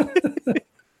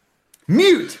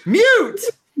 Mute!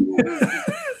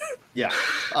 Yeah.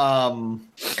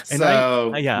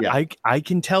 I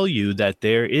can tell you that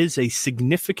there is a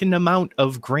significant amount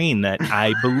of grain that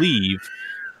I believe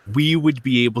we would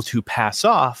be able to pass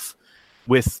off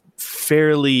with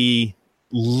fairly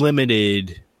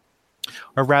limited,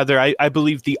 or rather, I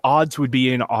believe the odds would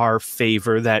be in our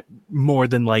favor that more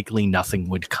than likely nothing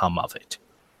would come of it.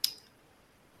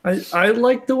 I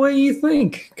like the way you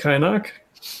think, Kynoch.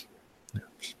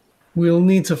 We'll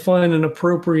need to find an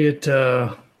appropriate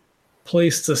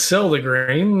place to sell the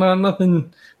grain.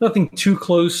 Nothing too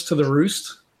close to the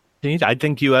roost. Indeed, I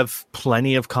think you have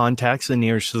plenty of contacts the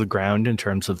nearest to the ground in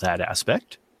terms of that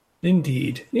aspect.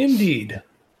 Indeed.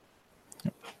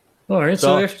 All right,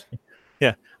 so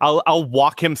I'll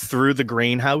walk him through the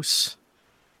greenhouse,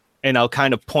 and I'll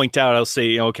kind of point out. I'll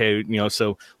say, okay,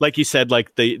 so like you said,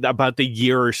 like about the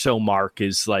year or so mark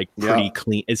is like pretty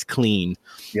clean. Is clean.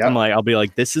 Yeah. I'll be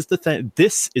like, this is the thing.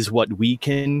 This is what we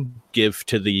can give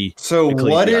to the. So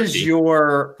what is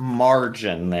your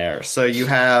margin there? So you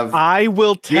have. I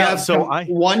will tell. So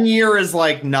 1 year is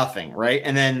like nothing, right?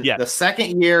 And then the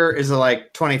second year is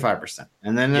like 25%,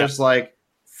 and then there's like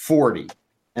 40,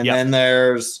 and then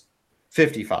there's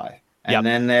 55, and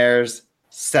then there's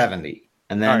 70.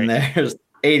 And then there's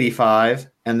 85,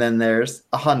 and then there's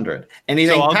 100.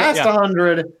 Anything past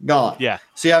 100, gone. Yeah.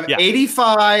 So you have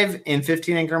 85 in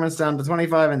 15 increments down to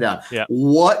 25 and down. Yeah.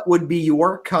 What would be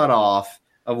your cutoff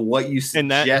of what you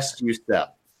suggest you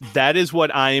sell? That is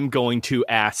what I am going to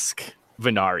ask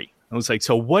Venari. I was like,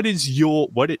 so what is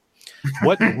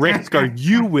what risk are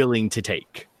you willing to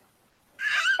take?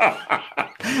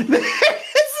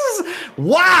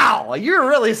 Wow, you're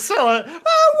really selling.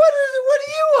 What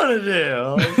do you want to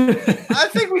do? I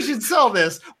think we should sell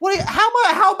this.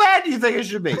 How bad do you think it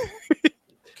should be?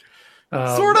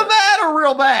 Sort of bad or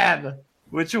real bad?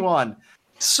 Which one?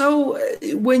 So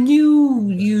when you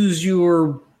use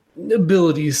your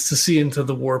abilities to see into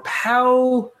the warp,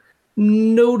 how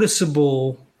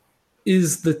noticeable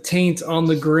is the taint on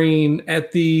the grain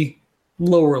at the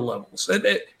lower levels?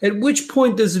 At which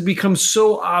point does it become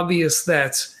so obvious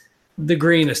that the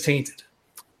grain is tainted?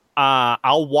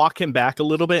 I'll walk him back a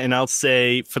little bit, and I'll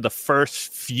say for the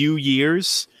first few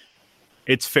years,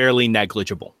 it's fairly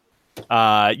negligible.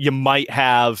 You might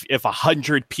have, if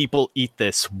 100 people eat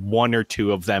this, 1 or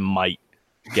 2 of them might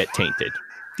get tainted.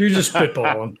 You're just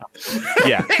spitballing.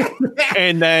 Yeah.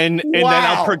 And then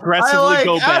I'll progressively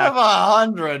go back. Out of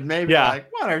 100, maybe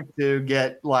like 1 or 2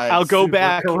 get like. I'll go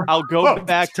back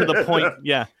to the point.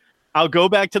 Yeah. I'll go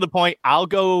back to the point. I'll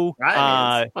go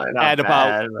at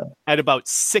about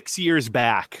 6 years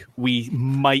back, we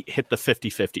might hit the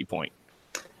 50-50 point.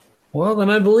 Well, then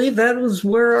I believe that was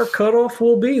where our cutoff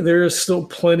will be. There is still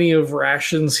plenty of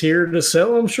rations here to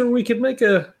sell. I'm sure we could make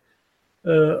a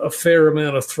fair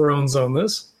amount of thrones on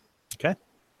this. Okay.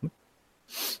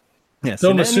 Yes.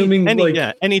 So I'm assuming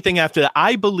anything after that.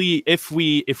 I believe if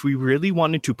we really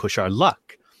wanted to push our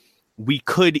luck, we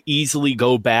could easily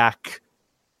go back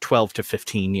 12 to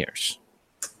 15 years.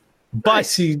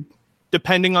 But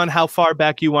depending on how far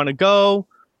back you want to go,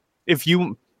 if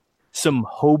you some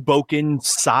Hoboken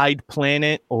side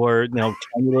planet or tiny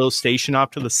little station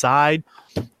off to the side,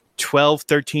 12,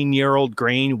 13-year-old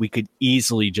grain, we could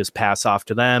easily just pass off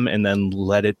to them and then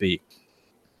let it be.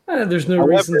 There's no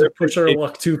reason to push our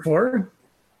luck too far.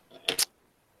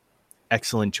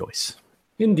 Excellent choice.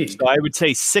 Indeed. So I would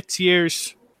say 6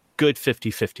 years, good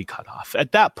 50-50 cutoff.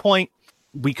 At that point,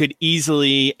 we could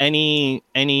easily, any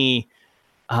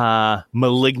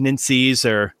malignancies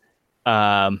or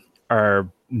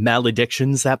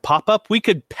maledictions that pop up, we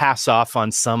could pass off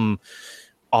on some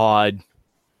odd,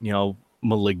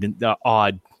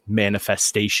 odd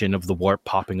manifestation of the warp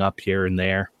popping up here and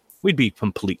there. We'd be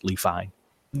completely fine.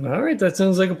 All right, that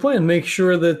sounds like a plan. Make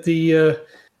sure that the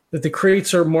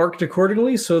crates are marked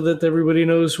accordingly so that everybody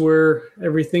knows where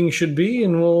everything should be,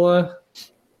 and we'll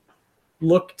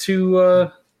look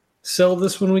to sell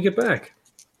this when we get back.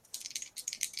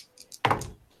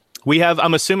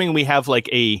 I'm assuming we have like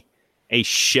a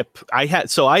ship. I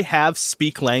have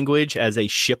speak language as a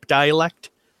ship dialect.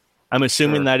 I'm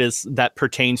assuming that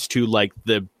pertains to like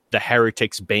the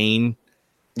Heretic's Bane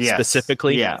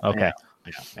specifically. Yeah. Okay.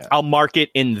 Yeah. I'll mark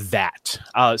it in that.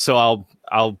 So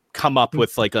I'll come up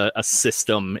with like a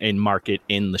system and mark it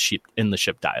in the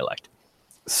ship dialect.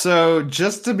 So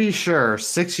just to be sure,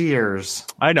 6 years.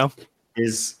 I know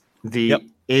is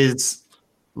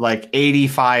like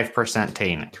 85%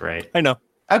 tainted, right? I know.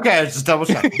 Okay, just double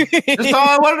check.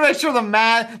 I wanted to make sure the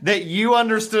math that you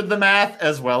understood the math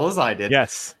as well as I did.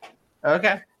 Yes.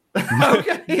 Okay.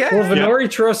 Okay. Yeah. Well, Venari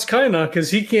trusts Kaina because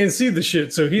he can't see the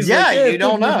shit, so he's like, you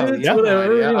don't know.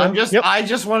 Whatever. Yeah. I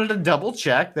just wanted to double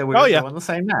check that we were doing the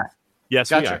same math. Yes,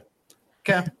 gotcha.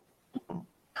 We are. Okay.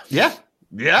 Yeah.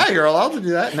 Yeah, you're allowed to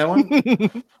do that. No one.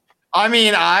 I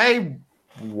mean, I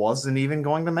wasn't even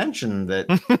going to mention that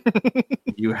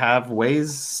you have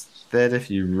ways that if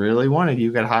you really wanted,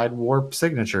 you could hide warp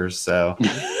signatures. So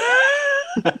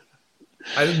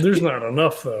there's not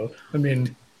enough, though. I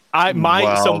mean,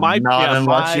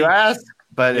 unless you ask.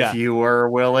 But if you were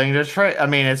willing to trade, I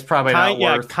mean, it's probably not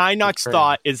worth. Kynok's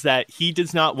thought is that he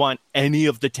does not want any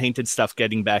of the tainted stuff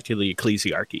getting back to the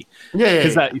ecclesiarchy.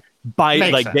 Because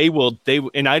they will,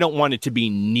 and I don't want it to be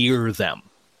near them.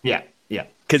 Yeah.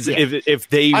 Because if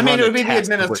they, it would be the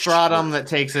administratum that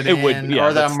takes it in,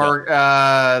 or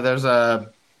there's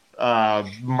a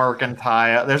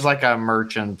mercantile. There's like a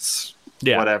merchant's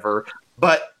whatever.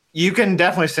 But you can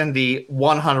definitely send the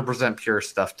 100% pure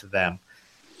stuff to them.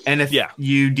 And if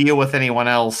you deal with anyone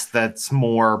else that's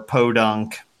more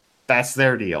podunk, that's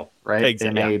their deal, right?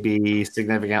 Exactly. They may be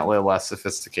significantly less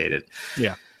sophisticated.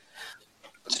 Yeah.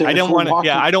 So I don't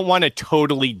want to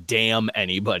totally damn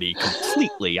anybody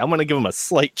completely. I want to give them a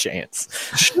slight chance.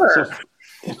 Sure. So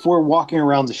if we're walking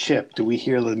around the ship, do we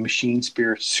hear the machine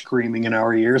spirits screaming in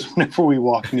our ears whenever we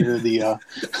walk near the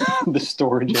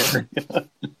storage area? No,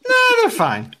 they're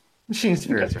fine. Machine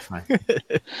spirits are fine.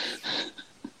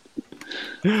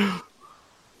 All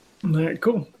right,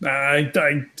 cool. I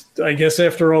guess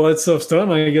after all that stuff's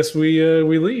done, I guess we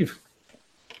leave.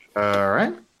 All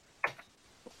right.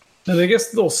 And I guess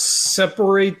they'll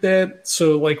separate that.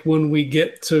 So, like, when we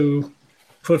get to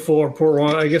Footfall or Port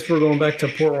Wander, I guess we're going back to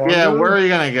Port Wander. Yeah, where are you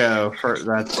going to go?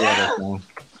 That's the other thing.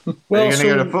 Well, are you going to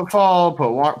go to Footfall,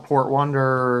 Port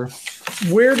Wander?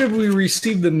 Where did we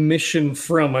receive the mission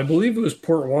from? I believe it was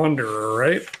Port Wanderer,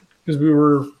 right? Because we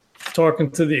were talking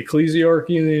to the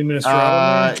Ecclesiarchy and the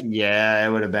Administratum? Yeah,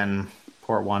 it would have been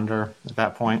Port Wonder at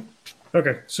that point.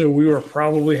 Okay, so we were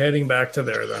probably heading back to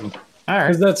there then. All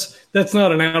right, because that's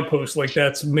not an outpost, like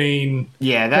that's main.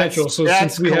 Yeah, that's central. So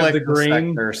that's since we have the grain,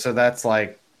 sector, so that's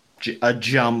like a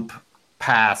jump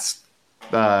past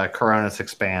Coronis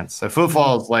Expanse. So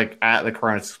Footfall is like at the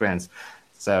Coronis Expanse.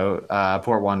 So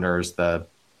Port Wonder is the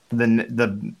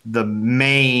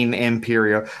main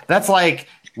Imperial. That's like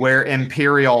where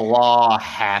Imperial law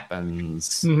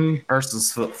happens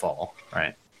versus Footfall,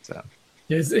 right? So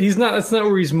he's not. That's not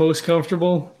where he's most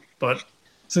comfortable, but.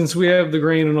 Since we have the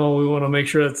grain and all, we want to make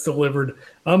sure that's delivered.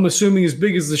 I'm assuming as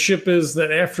big as the ship is,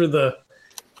 that after the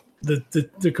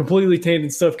completely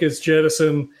tainted stuff gets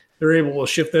jettisoned, they're able to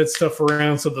shift that stuff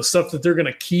around. So the stuff that they're going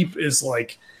to keep is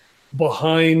like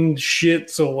behind shit,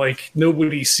 so like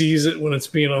nobody sees it when it's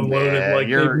being unloaded. Yeah, like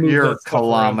you're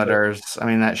kilometers. I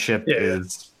mean, that ship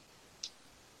is.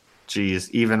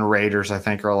 Geez, even raiders, I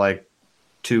think, are like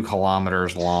 2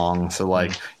 kilometers long, so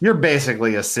like you're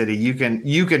basically a city. You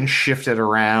can shift it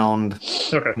around.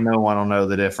 Okay, no one will know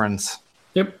the difference.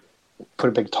 Yep, put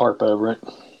a big tarp over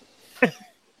it.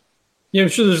 Yeah, I'm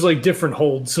sure there's like different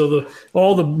holds. So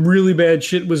all the really bad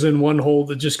shit was in one hold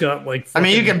that just got like. I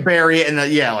mean, you can bury it in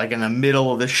like in the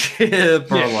middle of the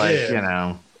ship, or you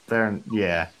know, there.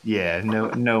 Yeah.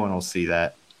 No one will see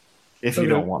that if you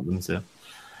don't want them to.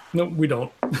 No, we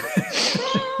don't.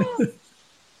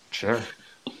 Sure.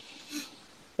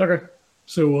 Okay.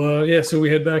 So so we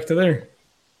head back to there.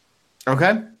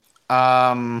 Okay.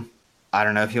 I don't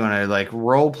know if you want to like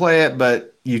role play it,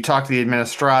 but you talk to the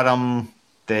Administratum.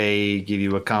 They give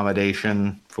you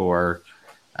accommodation for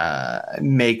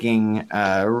making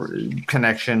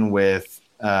connection with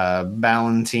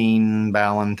Ballantyne.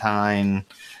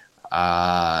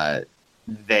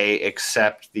 They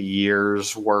accept the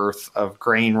year's worth of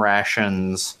grain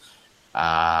rations.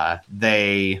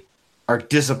 They are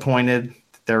disappointed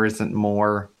there isn't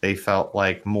more. They felt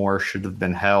like more should have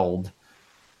been held.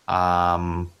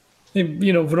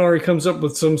 Venari comes up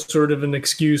with some sort of an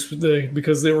excuse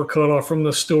because they were cut off from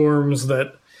the storms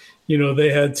that,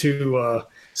 they had to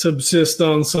subsist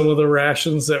on some of the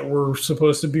rations that were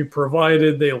supposed to be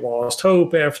provided. They lost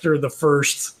hope after the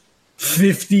first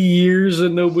 50 years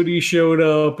and nobody showed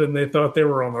up, and they thought they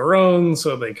were on their own.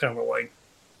 So they kind of like,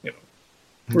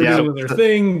 were doing their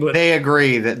thing, but they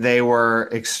agree that they were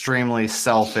extremely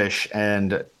selfish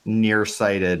and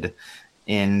nearsighted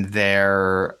in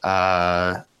their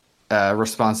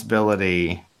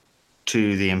responsibility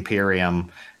to the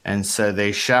Imperium, and so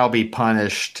they shall be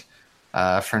punished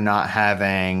for not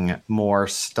having more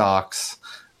stocks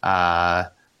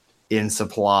in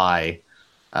supply,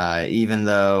 even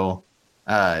though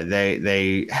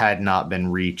they had not been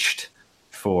reached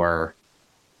for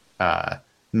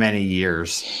many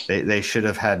years. They should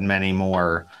have had many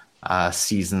more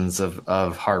seasons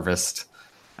of harvest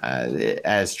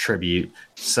as tribute.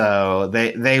 So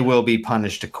they will be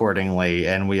punished accordingly,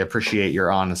 and we appreciate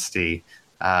your honesty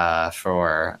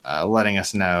for letting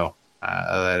us know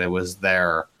that it was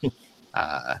their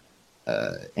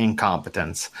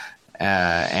incompetence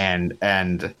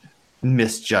and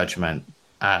misjudgment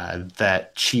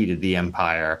that cheated the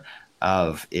Empire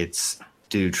of its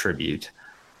due tribute.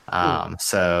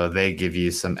 So they give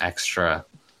you some extra.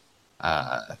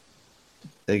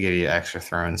 They give you extra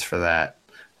thrones for that,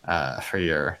 for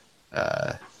your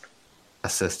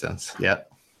assistance.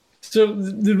 Yep. So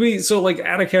did we? So like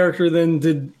out of character,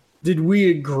 then did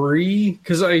we agree?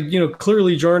 Because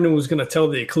clearly Jarnan was going to tell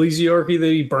the Ecclesiarchy that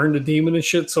he burned a demon and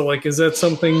shit. So like, is that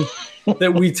something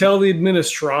that we tell the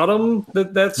Administratum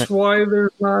that's why there's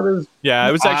not as? Yeah,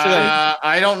 it was actually.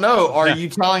 I don't know. Are you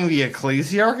telling the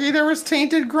Ecclesiarchy there was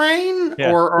tainted grain,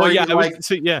 or you could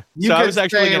I was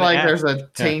actually say like there's a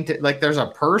tainted, like there's a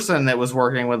person that was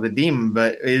working with the demon,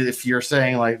 but if you're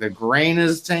saying like the grain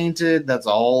is tainted, that's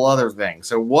a whole other thing.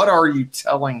 So what are you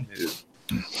telling who?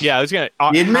 Yeah, I was gonna.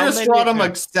 The Administratum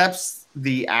accepts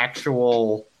the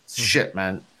actual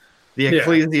shipment. The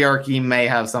Ecclesiarchy may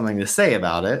have something to say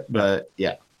about it, but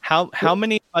yeah. How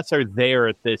many of us are there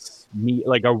at this meet?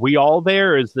 Like, are we all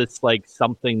there, or is this like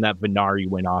something that Venari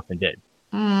went off and did?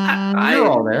 You're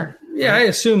all there. Yeah, I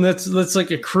assume that's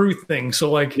like a crew thing.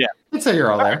 So like, I'd say you're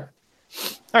all there.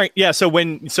 All right, yeah. So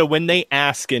when they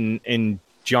ask and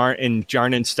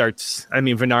Jarnan starts,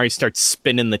 Venari starts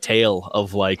spinning the tale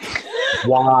of like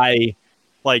why,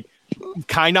 like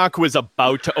Kynoch was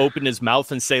about to open his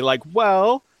mouth and say like,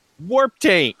 well, warp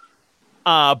taint.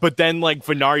 But then like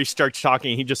Venari starts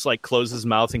talking, he just like closes his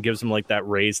mouth and gives him like that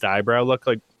raised eyebrow look,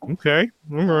 like, okay,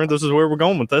 all right, this is where we're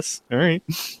going with this. All right.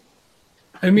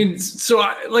 I mean, so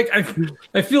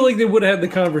I feel like they would have had the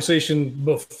conversation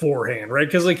beforehand, right?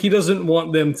 Because like he doesn't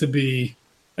want them to be.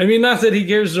 I mean, not that he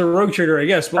cares a rogue trader, I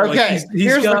guess. But okay, like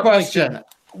here's the question.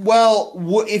 Well,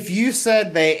 if you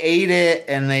said they ate it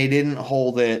and they didn't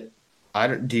hold it,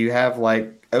 do you have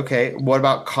like, okay, what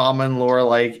about common lore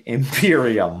like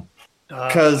Imperium?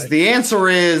 Because the answer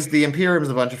is the Imperium's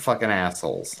a bunch of fucking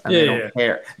assholes and they don't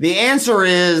care. The answer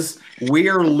is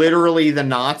we're literally the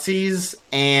Nazis,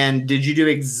 and did you do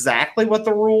exactly what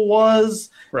the rule was?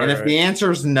 Right, and if the answer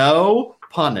is no,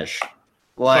 punish.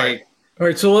 Like, all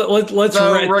right, so let's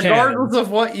regardless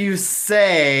of what you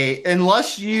say,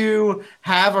 unless you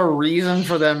have a reason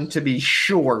for them to be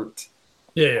short,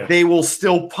 they will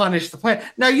still punish the planet.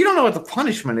 Now, you don't know what the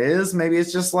punishment is. Maybe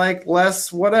it's just like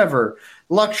less whatever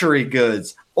luxury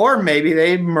goods, or maybe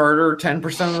they murder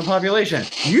 10% of the population.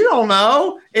 You don't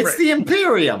know. It's the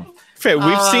Imperium. Fair.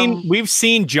 We've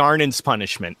seen Jarnan's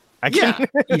punishment. So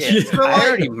I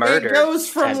already murdered. It goes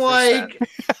from 10%. Like,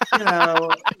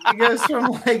 it goes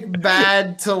from like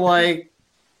bad to like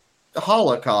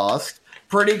Holocaust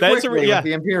pretty quickly with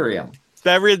the Imperium.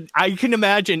 I can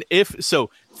imagine if so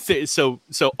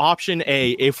option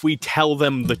A, if we tell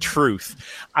them the truth,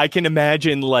 I can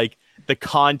imagine like the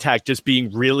contact just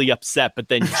being really upset, but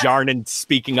then Jarnan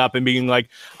speaking up and being like,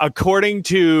 according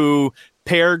to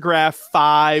paragraph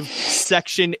 5,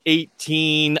 section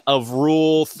 18 of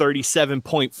rule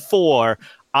 37.4,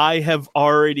 I have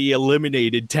already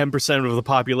eliminated 10% of the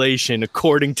population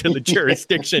according to the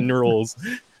jurisdiction rules.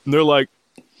 And they're like,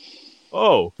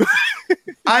 oh.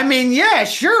 I mean, yeah,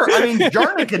 sure. I mean,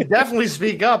 Jarnan could definitely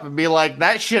speak up and be like,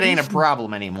 that shit ain't a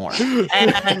problem anymore.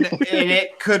 And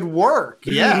it could work.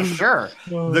 Yeah, sure.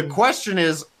 The question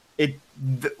is, it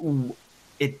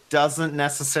doesn't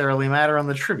necessarily matter on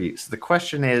the tributes. The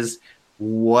question is,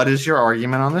 what is your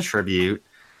argument on the tribute,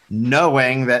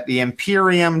 knowing that the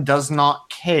Imperium does not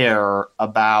care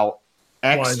about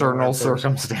external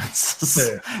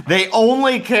circumstances. They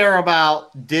only care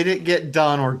about, did it get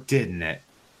done or didn't it?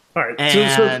 All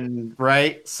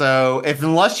right. So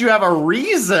unless you have a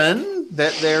reason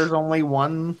that there's only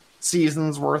one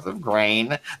season's worth of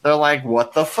grain, they're like,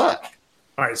 what the fuck?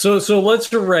 All right. So let's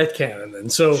do retcon then.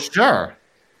 So sure.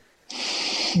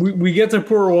 We get to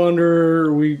Port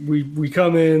Wanderer. We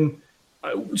come in.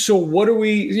 So what are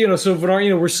we? So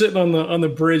Venar, we're sitting on the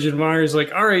bridge, and Myers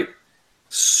like, all right.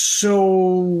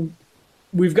 So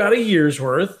we've got a year's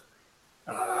worth.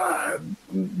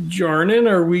 Jarnan,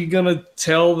 are we going to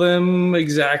tell them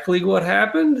exactly what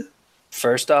happened?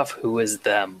 First off, who is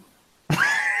them?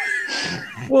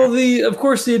 Well, of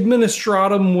course, the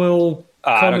Administratum will.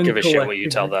 I don't give a shit what you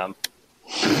tell them.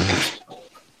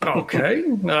 Okay.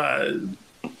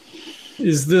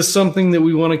 Is this something that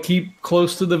we want to keep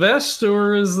close to the vest,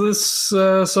 or is this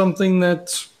something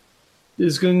that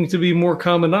is going to be more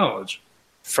common knowledge?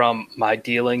 From my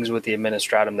dealings with the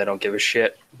Administratum, they don't give a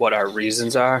shit what our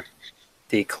reasons are.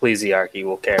 The Ecclesiarchy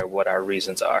will care what our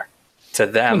reasons are. To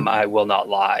them, I will not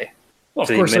lie. Well, of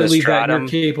course, I leave that in your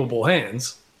capable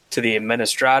hands. To the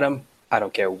Administratum, I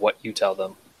don't care what you tell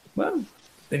them. Well,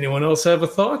 anyone else have a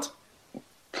thought?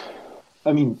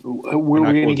 I mean, where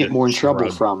are we going to get more in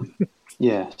trouble from?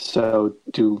 Yeah. So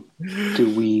do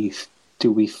we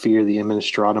fear the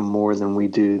Administratum more than we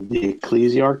do the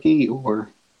Ecclesiarchy, or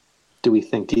do we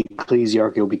think the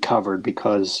Ecclesiarchy will be covered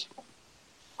because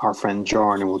our friend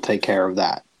Jarnan will take care of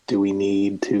that? Do we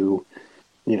need to,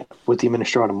 with the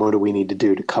Administratum, what do we need to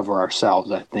do to cover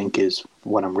ourselves? I think is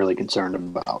what I'm really concerned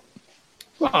about.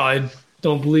 Well, I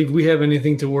don't believe we have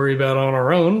anything to worry about on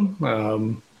our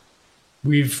own.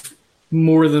 We've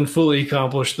more than fully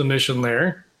accomplished the mission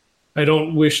there. I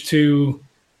don't wish to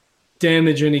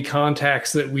damage any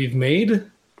contacts that we've made.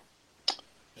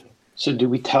 So do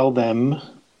we tell them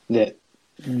that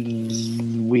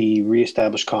we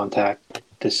reestablished contact,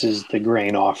 this is the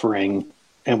grain offering,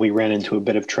 and we ran into a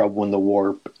bit of trouble in the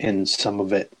warp, and some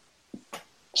of it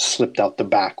slipped out the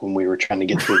back when we were trying to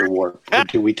get through the warp? Or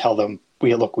do we tell them,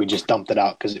 we just dumped it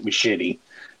out because it was shitty,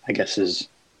 I guess is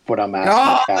what I'm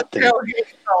asking, Captain. The tailgate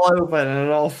fell open and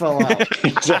it all fell out.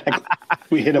 Exactly.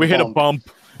 We hit a bump.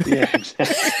 Yeah,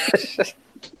 exactly.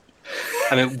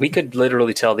 I mean, we could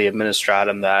literally tell the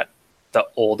Administratum that the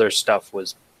older stuff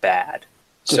was bad.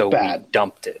 We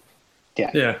dumped it.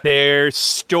 Yeah. Their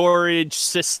storage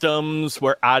systems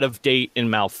were out of date and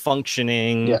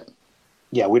malfunctioning.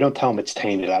 Yeah, we don't tell them it's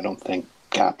tainted, I don't think,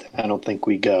 Captain. I don't think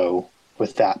we go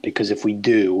with that, because if we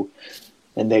do,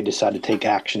 and they decide to take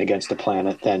action against the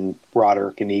planet, then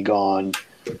Roderick and Egon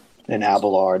and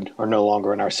Abelard are no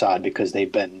longer on our side because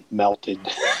they've been melted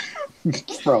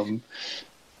from,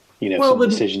 some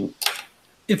decision.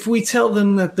 if we tell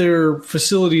them that their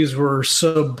facilities were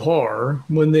subpar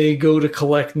when they go to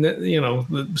collect,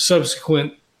 the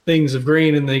subsequent things of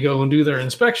grain and they go and do their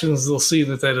inspections, they'll see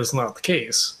that that is not the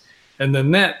case. And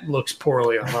then that looks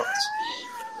poorly on us.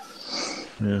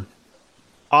 Yeah.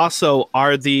 Also,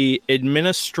 are the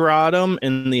administratum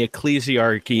and the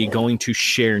ecclesiarchy going to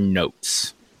share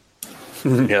notes?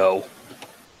 No.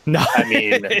 No. I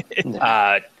mean,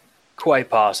 quite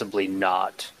possibly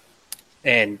not.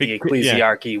 And the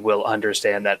ecclesiarchy will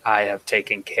understand that I have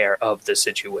taken care of the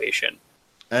situation.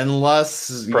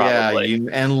 Unless,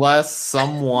 unless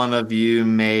someone of you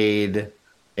made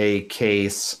a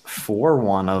case for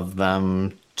one of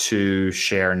them to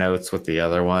share notes with the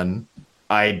other one.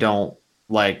 I don't,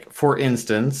 for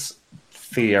instance,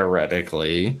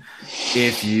 theoretically,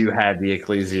 if you had the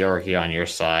ecclesiarchy on your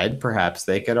side, perhaps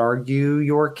they could argue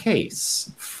your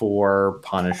case for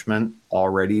punishment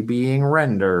already being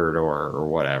rendered or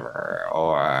whatever.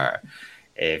 Or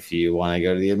if you want to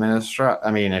go to the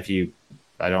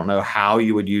I don't know how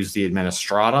you would use the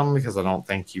administratum, because I don't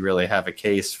think you really have a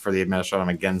case for the administratum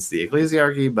against the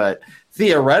ecclesiarchy, but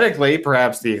theoretically,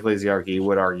 perhaps the ecclesiarchy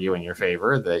would argue in your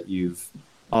favor that you've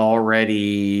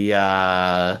already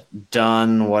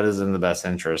done what is in the best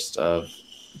interest of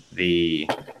the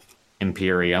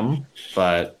Imperium,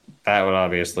 but that would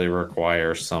obviously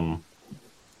require some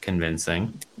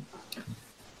convincing.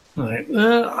 All right.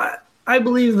 I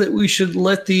believe that we should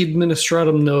let the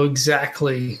administratum know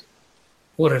exactly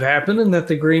what had happened and that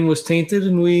the grain was tainted,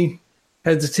 and we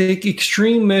had to take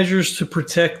extreme measures to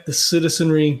protect the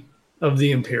citizenry of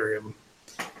the Imperium.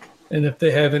 And if they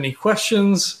have any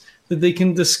questions, that they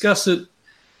can discuss it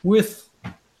with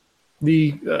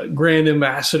the Grand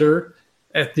Ambassador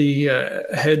at the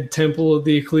head temple of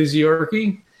the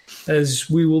ecclesiarchy, as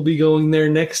we will be going there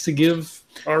next to give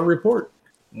our report.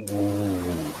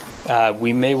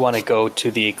 We may want to go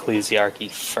to the ecclesiarchy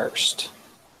first,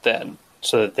 then,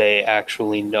 so that they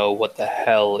actually know what the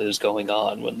hell is going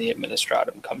on when the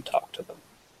administratum come talk to them.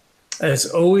 As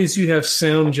always, you have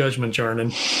sound judgment,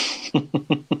 Jarnan.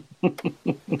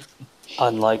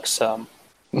 Unlike some.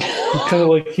 Kind of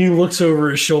like he looks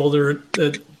over his shoulder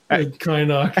at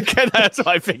Kynoch. That's what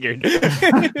I figured.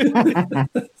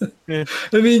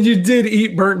 I mean, you did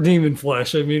eat burnt demon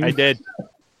flesh. I mean, I did.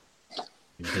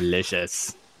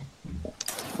 Delicious.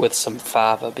 With some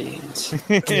fava beans.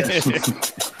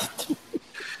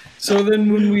 So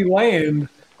then when we land,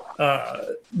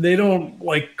 they don't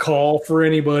call for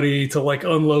anybody to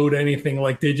unload anything.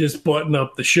 They just button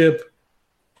up the ship.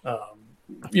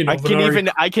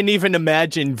 I can even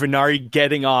imagine Venari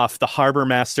getting off, the harbor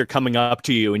master coming up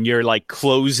to you, and you're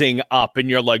closing up, and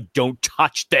you're like, "Don't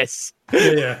touch this."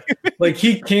 Yeah.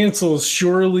 He cancels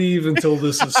shore leave until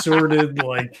this is sorted.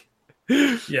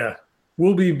 Yeah,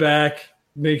 we'll be back.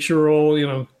 Make sure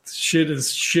all shit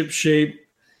is ship shape.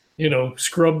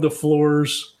 Scrub the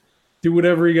floors, do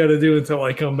whatever you got to do until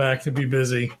I come back to be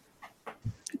busy.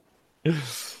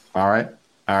 All right.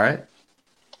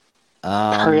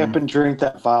 Hurry up and drink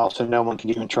that vial so no one can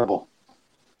get you in trouble.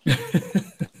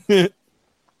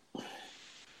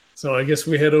 So I guess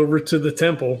we head over to the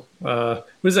temple.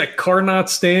 Was that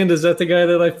Carnot stand? Is that the guy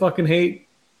that I fucking hate?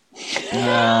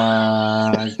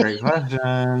 Great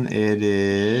question. It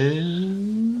is.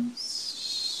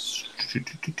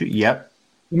 Yep.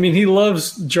 I mean, he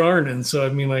loves Jarnan, so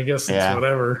I guess it's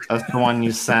whatever. That's the one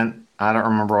you sent. I don't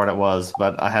remember what it was,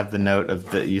 but I have the note of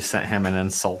that you sent him an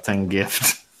insulting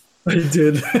gift. I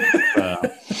did.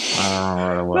 I don't remember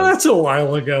what it was. Well, that's a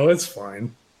while ago. It's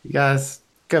fine. You guys,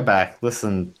 go back.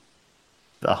 Listen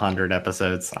 100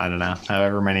 episodes. I don't know.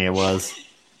 However many it was.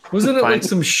 Wasn't it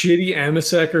some shitty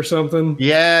Amasek or something?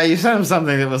 Yeah, you sent him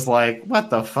something that was what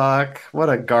the fuck? What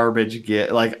a garbage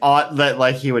gift.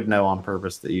 That he would know on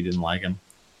purpose that you didn't like him.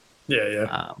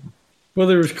 Yeah. Well,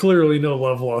 there was clearly no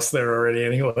love lost there already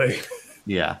anyway.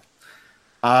 Yeah.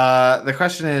 The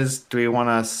question is, do we want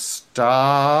to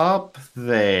stop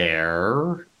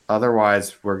there?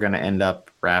 Otherwise, we're going to end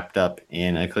up wrapped up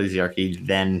in ecclesiarchy,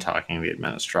 then talking the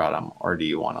administratum. Or do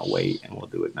you want to wait and we'll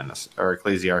do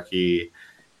ecclesiarchy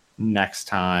next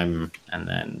time and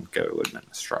then go to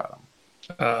administratum?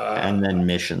 And then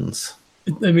missions.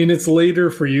 It's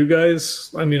later for you guys.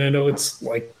 I know it's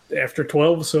after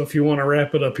 12, so if you want to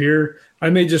wrap it up here, I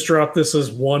may just drop this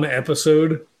as one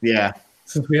episode. Yeah.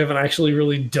 Since we haven't actually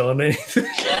really done anything.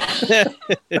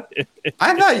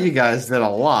 I thought you guys did a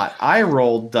lot. I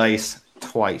rolled dice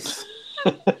twice.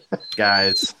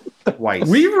 Guys, twice.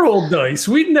 We rolled dice.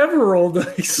 We never rolled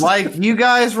dice. You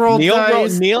guys rolled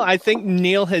dice. I think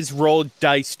Neil has rolled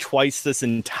dice twice this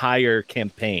entire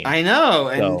campaign. I know.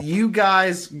 And you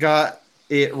guys got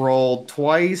it rolled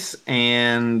twice,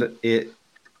 and it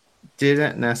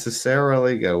didn't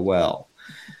necessarily go well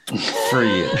for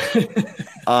you.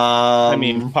 I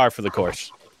mean, par for the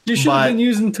course. You should have been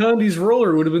using Tandy's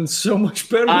roller. It would have been so much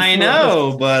better. I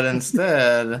know, but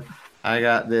instead, I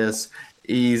got this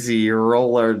easy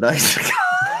roller dice.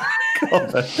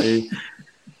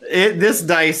 This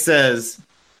dice says,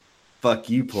 "Fuck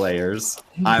you, players.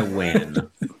 I win."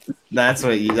 That's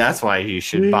why you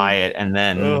should buy it, and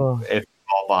then if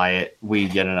you all buy it, we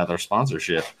get another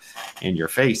sponsorship in your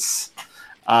face.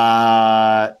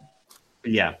 Yeah.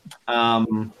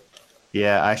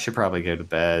 Yeah, I should probably go to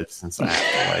bed since I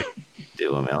have to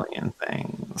do a million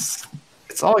things.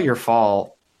 It's all your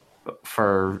fault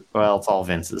it's all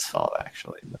Vince's fault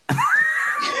actually.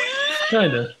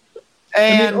 Kinda.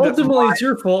 And ultimately it's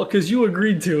your fault because you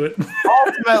agreed to it.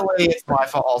 Ultimately it's my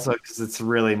fault also because it's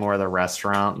really more the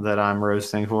restaurant that I'm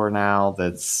roasting for now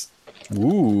that's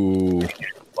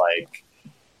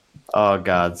oh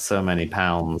god, so many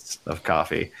pounds of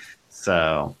coffee.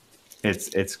 So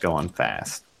it's going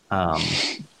fast.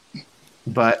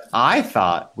 But I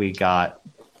thought we got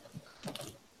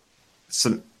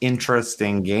some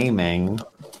interesting gaming,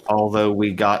 although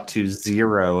we got to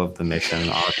 0 of the mission.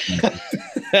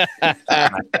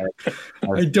 I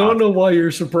don't know why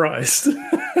you're surprised.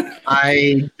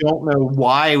 I don't know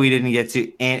why we didn't get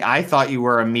to. And I thought you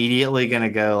were immediately going to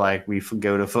go we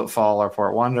go to Footfall or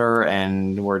Fort Wonder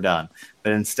and we're done.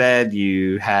 But instead,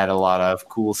 you had a lot of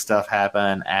cool stuff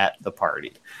happen at the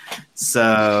party.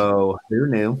 So who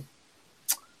knew?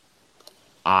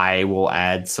 I will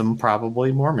add some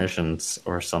probably more missions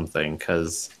or something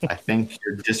because I think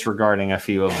you're disregarding a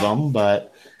few of them,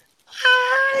 but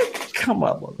I could come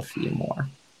up with a few more.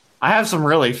 I have some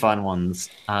really fun ones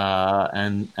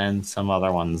and some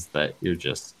other ones that you're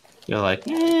like,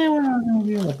 we're not going to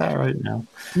deal with that right now.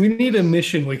 We need a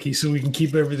mission wiki so we can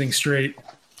keep everything straight.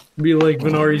 Be like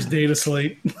Venari's data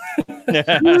slate.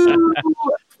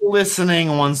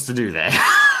 Listening wants to do that.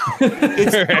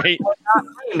 It's right. Not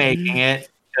making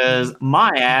it because my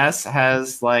ass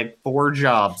has 4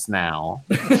 jobs now.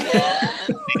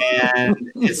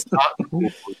 And it's not cool,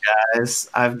 guys.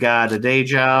 I've got a day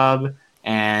job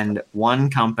and 1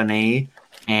 company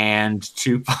and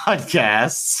 2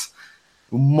 podcasts,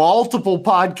 multiple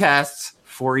podcasts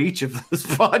for each of those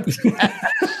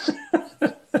podcasts.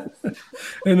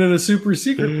 And then a super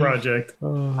secret project.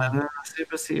 And then a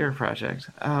super secret project.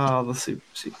 Oh, the super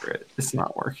secret. It's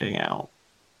not working out.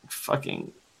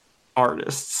 Fucking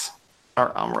artists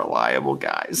are unreliable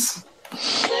guys.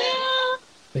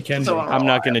 They can be. I'm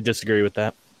not going to disagree with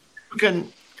that.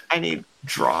 I need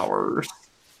drawers.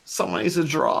 Someone needs to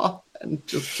draw and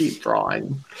just keep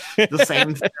drawing the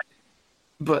same thing,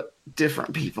 but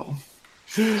different people.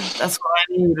 That's what I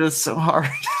need. It's so hard.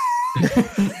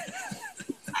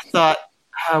 I thought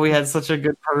we had such a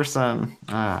good person.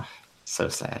 So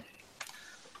sad.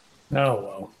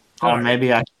 Oh, well.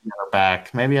 Maybe I can get her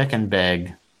back. Maybe I can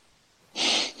beg.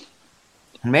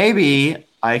 Maybe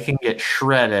I can get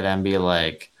shredded and be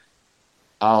like,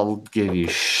 I'll give you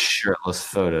shirtless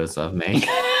photos of me.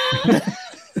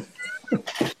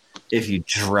 If you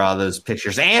draw those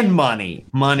pictures and money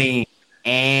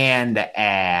and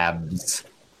abs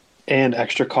and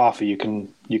extra coffee, you can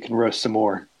roast some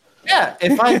more. Yeah,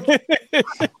 if I didn't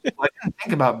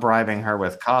think about bribing her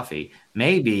with coffee.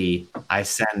 Maybe I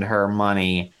send her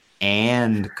money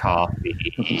and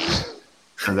coffee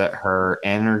so that her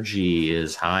energy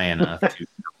is high enough to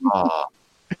draw.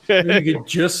 You could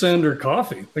just send her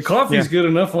coffee. The coffee's good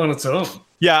enough on its own.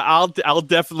 Yeah, I'll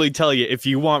definitely tell you, if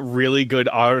you want really good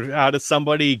art out of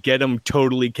somebody, get them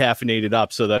totally caffeinated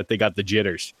up so that they got the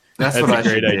jitters. That's what a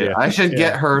great idea. I should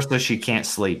get her so she can't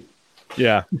sleep.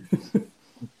 Yeah.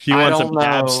 She wants some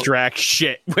abstract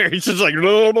shit where it's just like...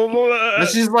 But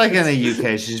she's like in the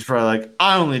UK. She's probably like,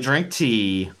 I only drink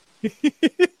tea.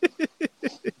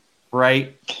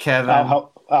 Right, Kevin?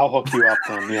 I'll hook you up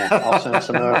then. Yeah, I'll send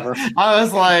some over. I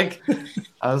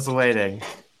was waiting.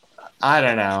 I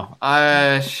don't know.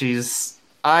 I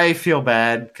feel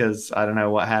bad because I don't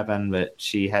know what happened, but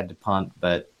she had to punt.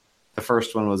 But the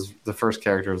first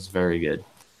character was very good,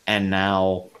 and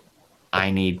now I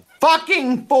need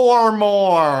fucking 4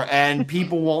 more, and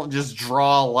people won't just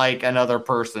draw like another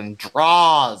person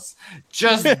draws.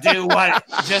 Just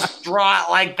just draw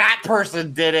it like that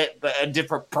person did it, but a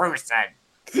different person.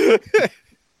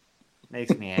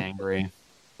 Makes me angry.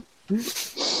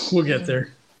 We'll get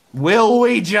there. Will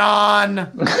we, John?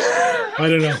 I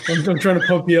don't know. I'm trying to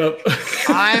pump you up.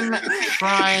 I'm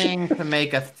trying to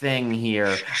make a thing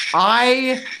here.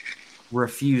 I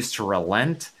refuse to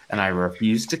relent, and I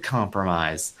refuse to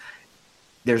compromise.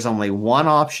 there's only one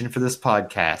option for this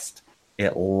podcast.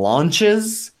 It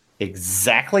launches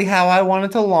exactly how I want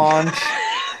it to launch,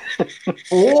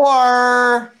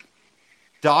 or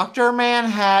Dr.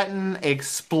 Manhattan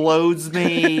explodes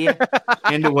me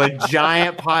into a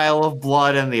giant pile of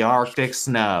blood in the Arctic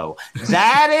snow.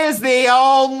 That is the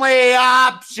only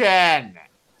option.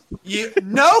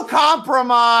 No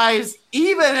compromise,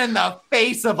 even in the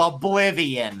face of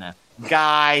oblivion,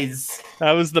 guys.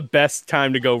 That was the best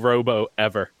time to go Robo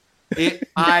ever.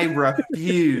 I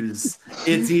refuse.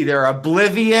 It's either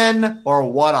oblivion or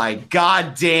what I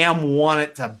goddamn want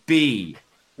it to be.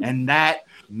 And that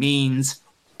means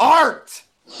art.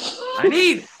 I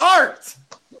need art.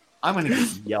 I'm going to get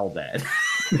yelled at.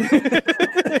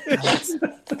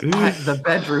 The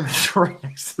bedroom is right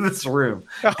next to this room.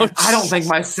 I don't think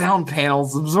my sound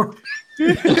panel's absorbing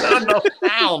enough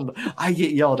sound. I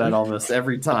get yelled at almost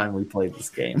every time we play this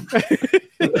game.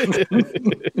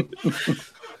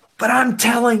 But I'm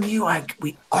telling you,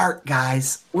 we art,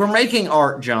 guys. We're making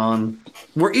art, John.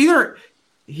 We're either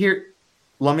here.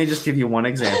 Let me just give you one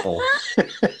example.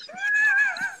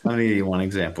 Let me give you one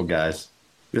example, guys.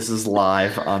 This is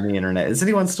live on the internet. Is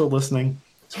anyone still listening?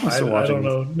 I don't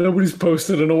know. Nobody's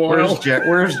posted in a while.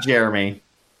 Where's Jeremy?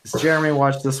 Does Jeremy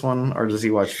watch this one, or does he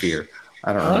watch Fear?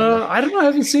 I don't know. I don't know. I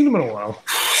haven't seen him in a while.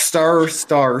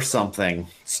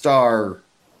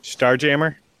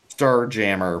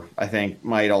 Starjammer, I think,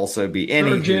 might also be.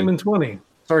 Starjamming 20.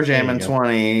 Starjamming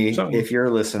 20. If you're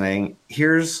listening,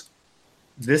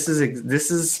 this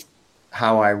is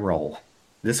how I roll.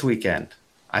 This weekend,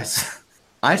 I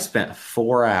spent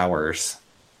 4 hours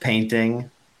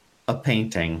painting a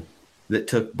painting that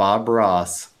took Bob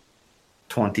Ross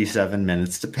 27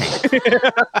 minutes to paint.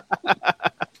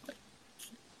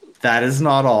 That is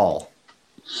not all.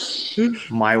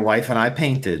 My wife and I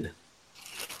painted,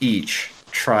 each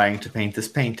trying to paint this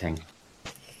painting.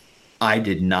 I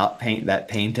did not paint that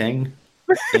painting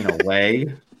in a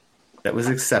way that was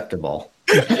acceptable.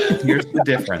 Here's the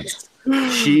difference.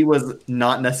 She was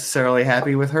not necessarily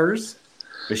happy with hers,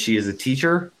 but she is a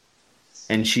teacher,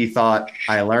 and she thought,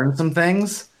 I learned some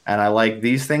things, and I like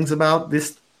these things about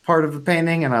this part of the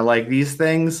painting, and I like these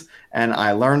things, and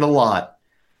I learned a lot.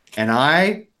 And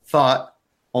I thought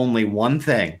only one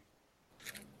thing.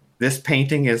 This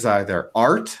painting is either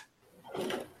art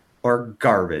or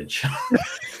garbage.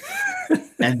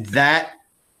 And that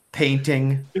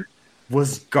painting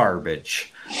was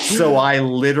garbage. So I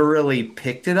literally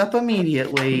picked it up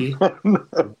immediately,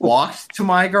 walked to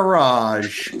my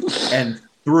garage, and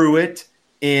threw it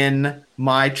in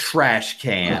my trash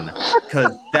can,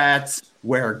 because that's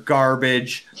where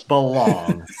garbage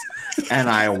belongs. And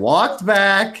I walked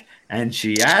back, and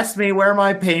she asked me where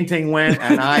my painting went,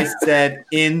 and I said,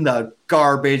 in the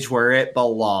garbage where it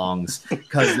belongs,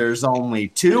 because there's only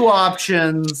two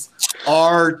options,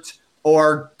 art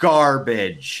or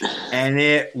garbage, and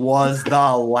it was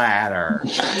the latter.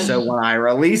 So when I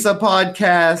release a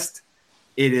podcast,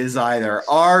 it is either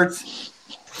art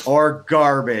or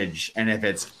garbage, and if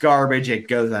it's garbage, it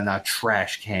goes in a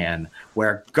trash can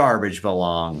where garbage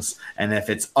belongs, and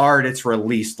if it's art, it's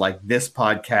released like this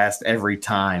podcast every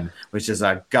time, which is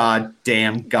a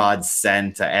goddamn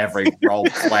godsend to every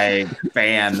role-play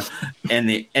fan in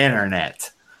the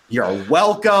internet. You're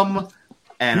welcome,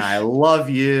 and I love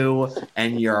you,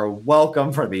 and you're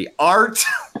welcome for the art.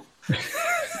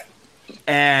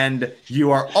 And you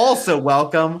are also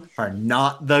welcome for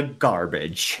not the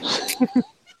garbage.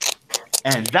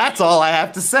 And that's all I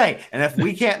have to say. And if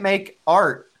we can't make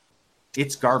art,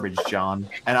 it's garbage, John.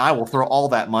 And I will throw all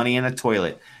that money in a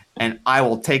toilet. And I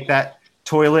will take that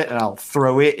toilet and I'll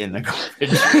throw it in the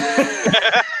garbage.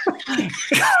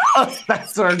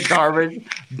 That's where garbage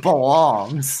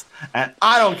belongs. And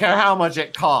I don't care how much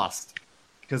it costs.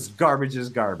 Because garbage is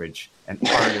garbage. And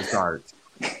art is art.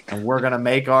 And we're going to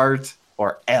make art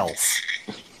or else.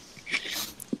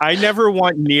 I never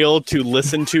want Neil to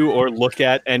listen to or look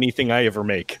at anything I ever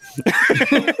make.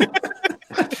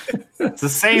 It's the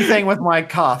same thing with my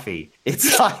coffee.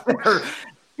 It's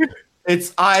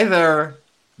either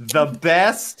the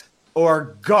best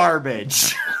or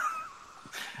garbage.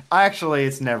 Actually,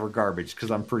 it's never garbage because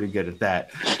I'm pretty good at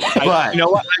that. But you know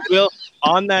what? I will.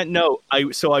 On that note, I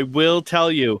will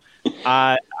tell you,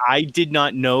 I did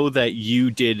not know that you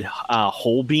did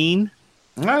whole bean.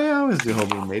 I always do whole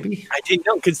bean, maybe. I didn't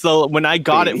know because when I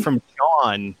got it from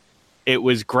John, it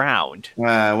was ground.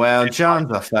 Well, John's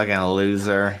a fucking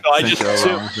loser. So I just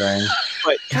assumed.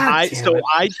 But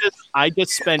I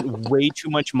just spent way too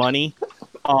much money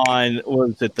on what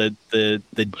was it the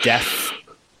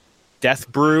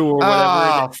death brew or whatever.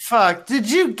 Oh fuck!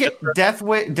 Did you get Death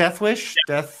Wish?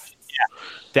 Yeah.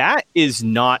 That is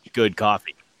not good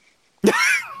coffee.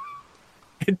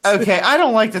 Okay, I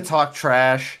don't like to talk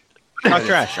trash. Not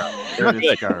trash. Not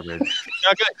good. Garbage.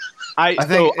 Not good. I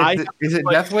think so is it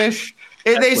Death Wish?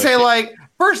 They say like,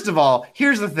 first of all,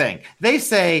 here's the thing. They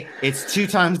say it's 2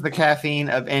 times the caffeine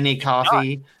of any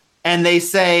coffee, and they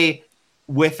say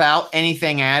without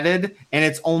anything added, and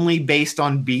it's only based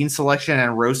on bean selection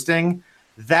and roasting.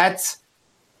 That's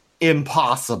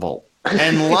impossible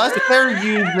unless they're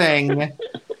using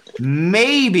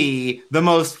maybe the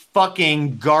most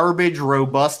fucking garbage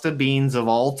Robusta beans of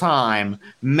all time.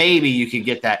 Maybe you could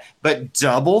get that, but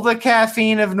double the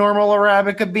caffeine of normal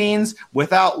Arabica beans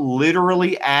without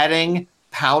literally adding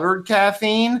powdered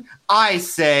caffeine. I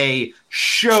say,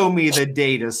 show me the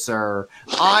data, sir.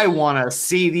 I want to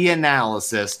see the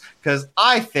analysis because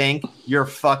I think you're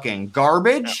fucking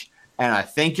garbage and I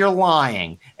think you're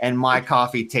lying. And my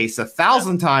coffee tastes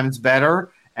 1,000 times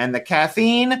better. And the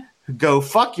caffeine, go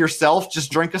fuck yourself.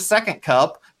 Just drink a second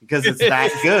cup because it's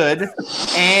that good.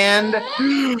 And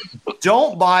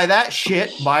don't buy that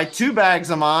shit. Buy 2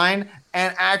 bags of mine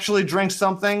and actually drink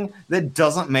something that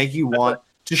doesn't make you want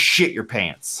to shit your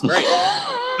pants. Right.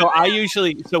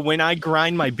 So when I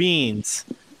grind my beans,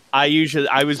 I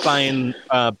was buying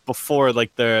before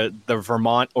like the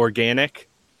Vermont organic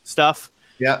stuff.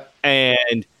 Yeah.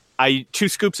 And 2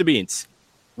 scoops of beans.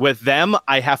 With them,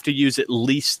 I have to use at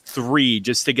least 3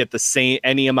 just to get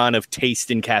any amount of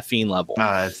taste and caffeine level. Oh,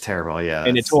 that's terrible. Yeah.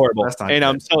 And it's horrible.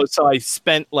 And so I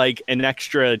spent like an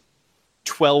extra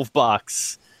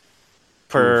 $12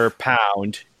 per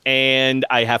pound, and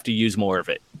I have to use more of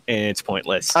it, and it's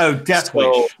pointless. Oh, Death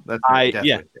Wish.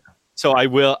 So I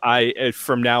will.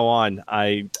 From now on,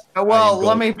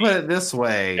 let me put it this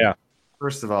way. Yeah.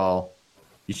 First of all,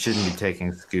 you shouldn't be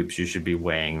taking scoops. You should be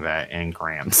weighing that in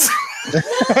grams.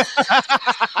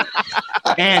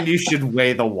 And you should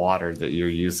weigh the water that you're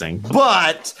using.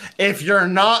 But if you're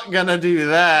not going to do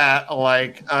that,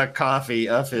 like a coffee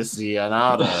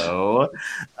aficionado,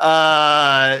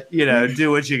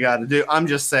 do what you got to do. I'm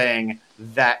just saying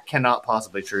that cannot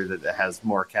possibly be true that it has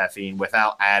more caffeine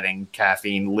without adding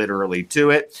caffeine literally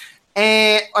to it.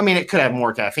 And I mean, it could have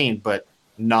more caffeine, but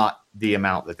not the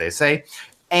amount that they say.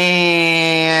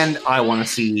 And I want to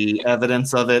see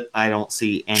evidence of it. I don't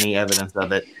see any evidence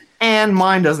of it. And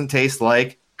mine doesn't taste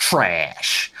like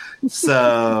trash.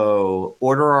 So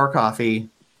order our coffee.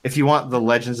 If you want the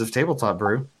Legends of Tabletop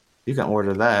Brew, you can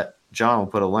order that. John will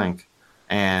put a link.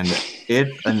 And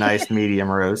it's a nice medium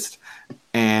roast.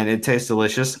 And it tastes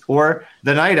delicious. Or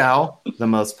the Night Owl, the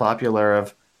most popular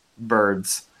of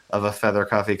birds of a feather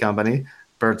coffee company,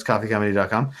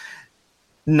 birdscoffeecompany.com.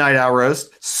 Night Owl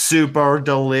roast, super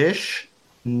delish,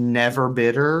 never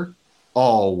bitter,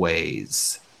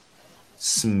 always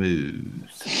smooth,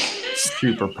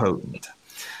 super potent.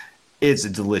 It's a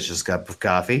delicious cup of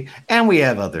coffee, and we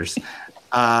have others.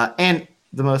 And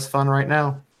the most fun right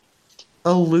now,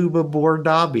 Aluba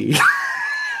Bordabi.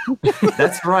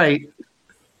 That's right.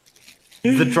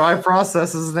 The dry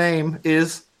process's name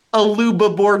is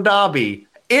Aluba Bordabi.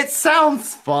 It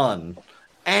sounds fun,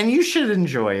 and you should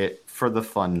enjoy it. For the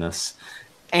funness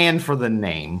and for the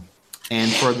name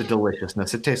and for the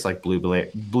deliciousness. It tastes like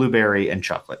blueberry and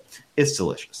chocolate. It's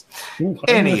delicious.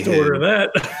 Anywho, to order that.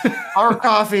 Our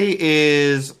coffee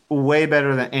is way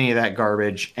better than any of that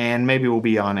garbage, and maybe we'll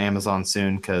be on Amazon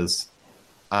soon because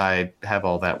I have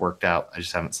all that worked out. I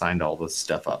just haven't signed all this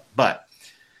stuff up. But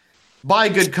buy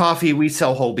good coffee. We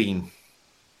sell whole bean.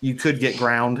 You could get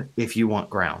ground if you want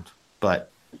ground,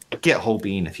 but get whole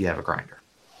bean if you have a grinder.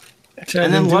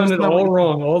 And then doing it all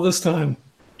wrong all this time.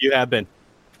 You have been.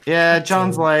 Yeah,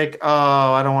 John's like,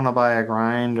 oh, I don't want to buy a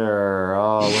grinder.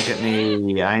 Oh, look at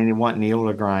me. I want Neil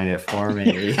to grind it for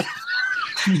me.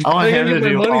 I want him to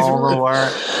do all the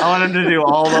work. I want him to do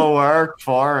all the work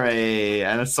for me,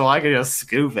 and so I can just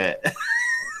scoop it.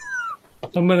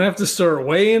 I'm gonna have to start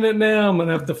weighing it now. I'm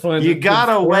gonna have to find. You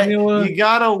gotta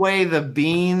weigh the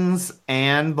beans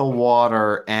and the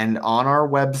water. And on our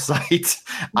website,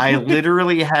 I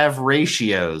literally have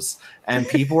ratios, and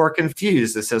people are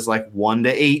confused. It says like 1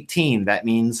 to 18. That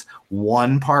means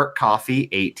 1 part coffee,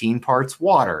 18 parts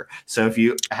water. So if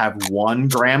you have 1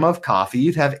 gram of coffee,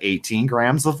 you'd have 18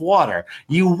 grams of water.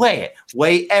 You weigh it.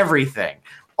 Weigh everything.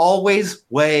 Always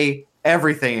weigh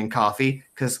everything in coffee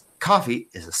because coffee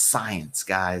is a science,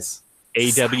 guys.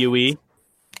 AWE.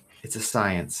 It's a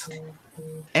science.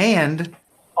 And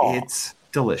it's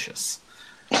delicious.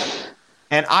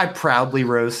 And I proudly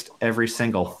roast every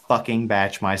single fucking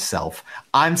batch myself.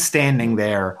 I'm standing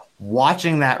there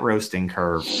watching that roasting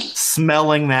curve,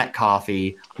 smelling that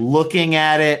coffee, looking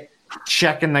at it,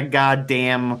 checking the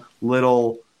goddamn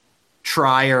little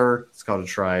trier. It's called a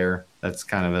trier. That's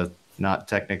kind of a not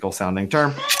technical sounding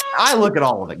term. I look at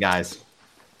all of it, guys.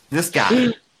 This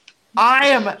guy.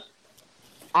 I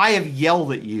have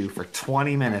yelled at you for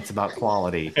 20 minutes about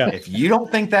quality. Yeah. If you don't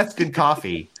think that's good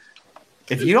coffee,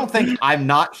 if you don't think I'm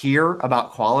not here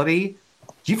about quality,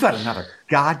 you've got another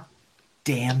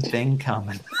goddamn thing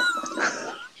coming.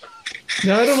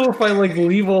 Now, I don't know if I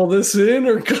leave all this in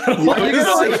or cut all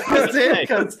this in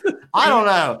because I don't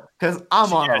know because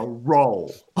I'm on a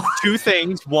roll. Two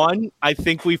things. One, I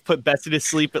think we've put Bessie to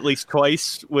sleep at least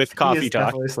twice with coffee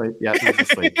talk. Asleep. Yeah, he's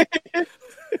asleep.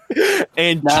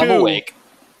 And now I'm awake.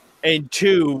 And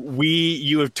two,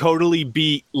 you have totally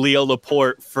beat Leo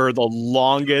Laporte for the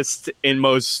longest and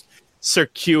most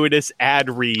circuitous ad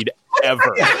read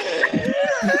ever.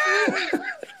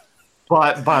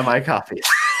 But buy my coffee.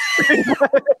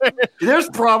 There's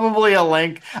probably a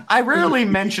link. I rarely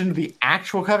mentioned the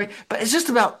actual coffee, but it's just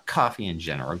about coffee in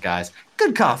general, guys.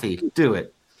 Good coffee, do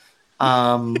it.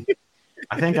 I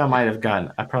think I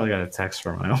probably got a text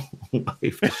from my own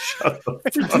wife. Shut the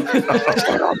fuck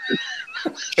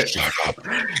up.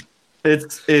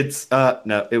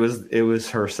 No, it was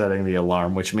her setting the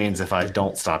alarm, which means if I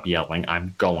don't stop yelling,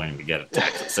 I'm going to get a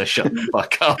text that says shut the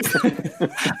fuck up.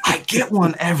 I get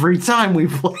one every time we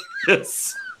play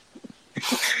this.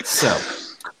 So,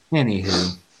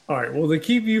 anywho. All right, well, to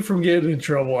keep you from getting in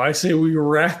trouble, I say we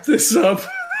wrap this up.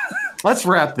 Let's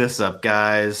wrap this up,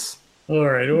 guys. All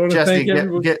right, I want to Jesse, thank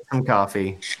everyone. get some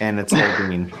coffee, and it's whole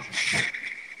bean.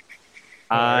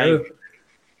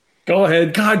 Go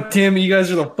ahead. God damn it, you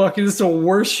guys are this is the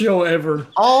worst show ever.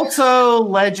 Also,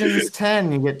 Legends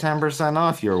 10, you get 10%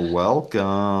 off. You're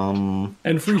welcome.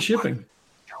 And free shipping.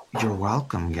 You're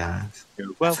welcome, guys.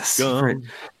 You're welcome.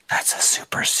 That's a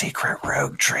super secret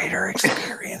Rogue Trader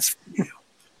experience for you.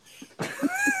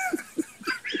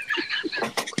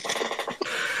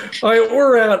 All right,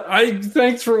 we're out.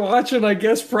 Thanks for watching. I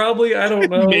guess probably. I don't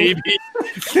know. Maybe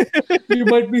you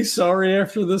might be sorry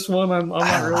after this one. I'm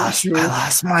not really sure. I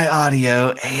lost my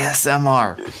audio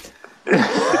ASMR.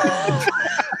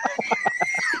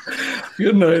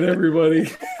 Good night,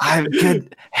 everybody. I'm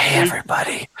good. Hey,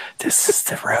 everybody. This is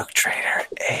the Rogue Trader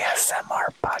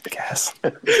ASMR podcast.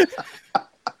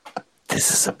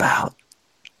 This is about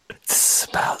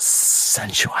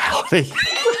sensuality.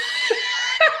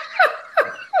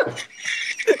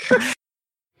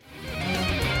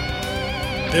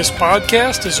 This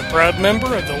podcast is a proud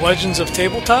member of the Legends of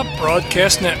Tabletop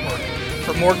Broadcast Network.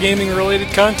 For more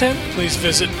gaming-related content, please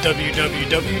visit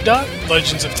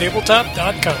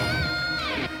www.legendsoftabletop.com.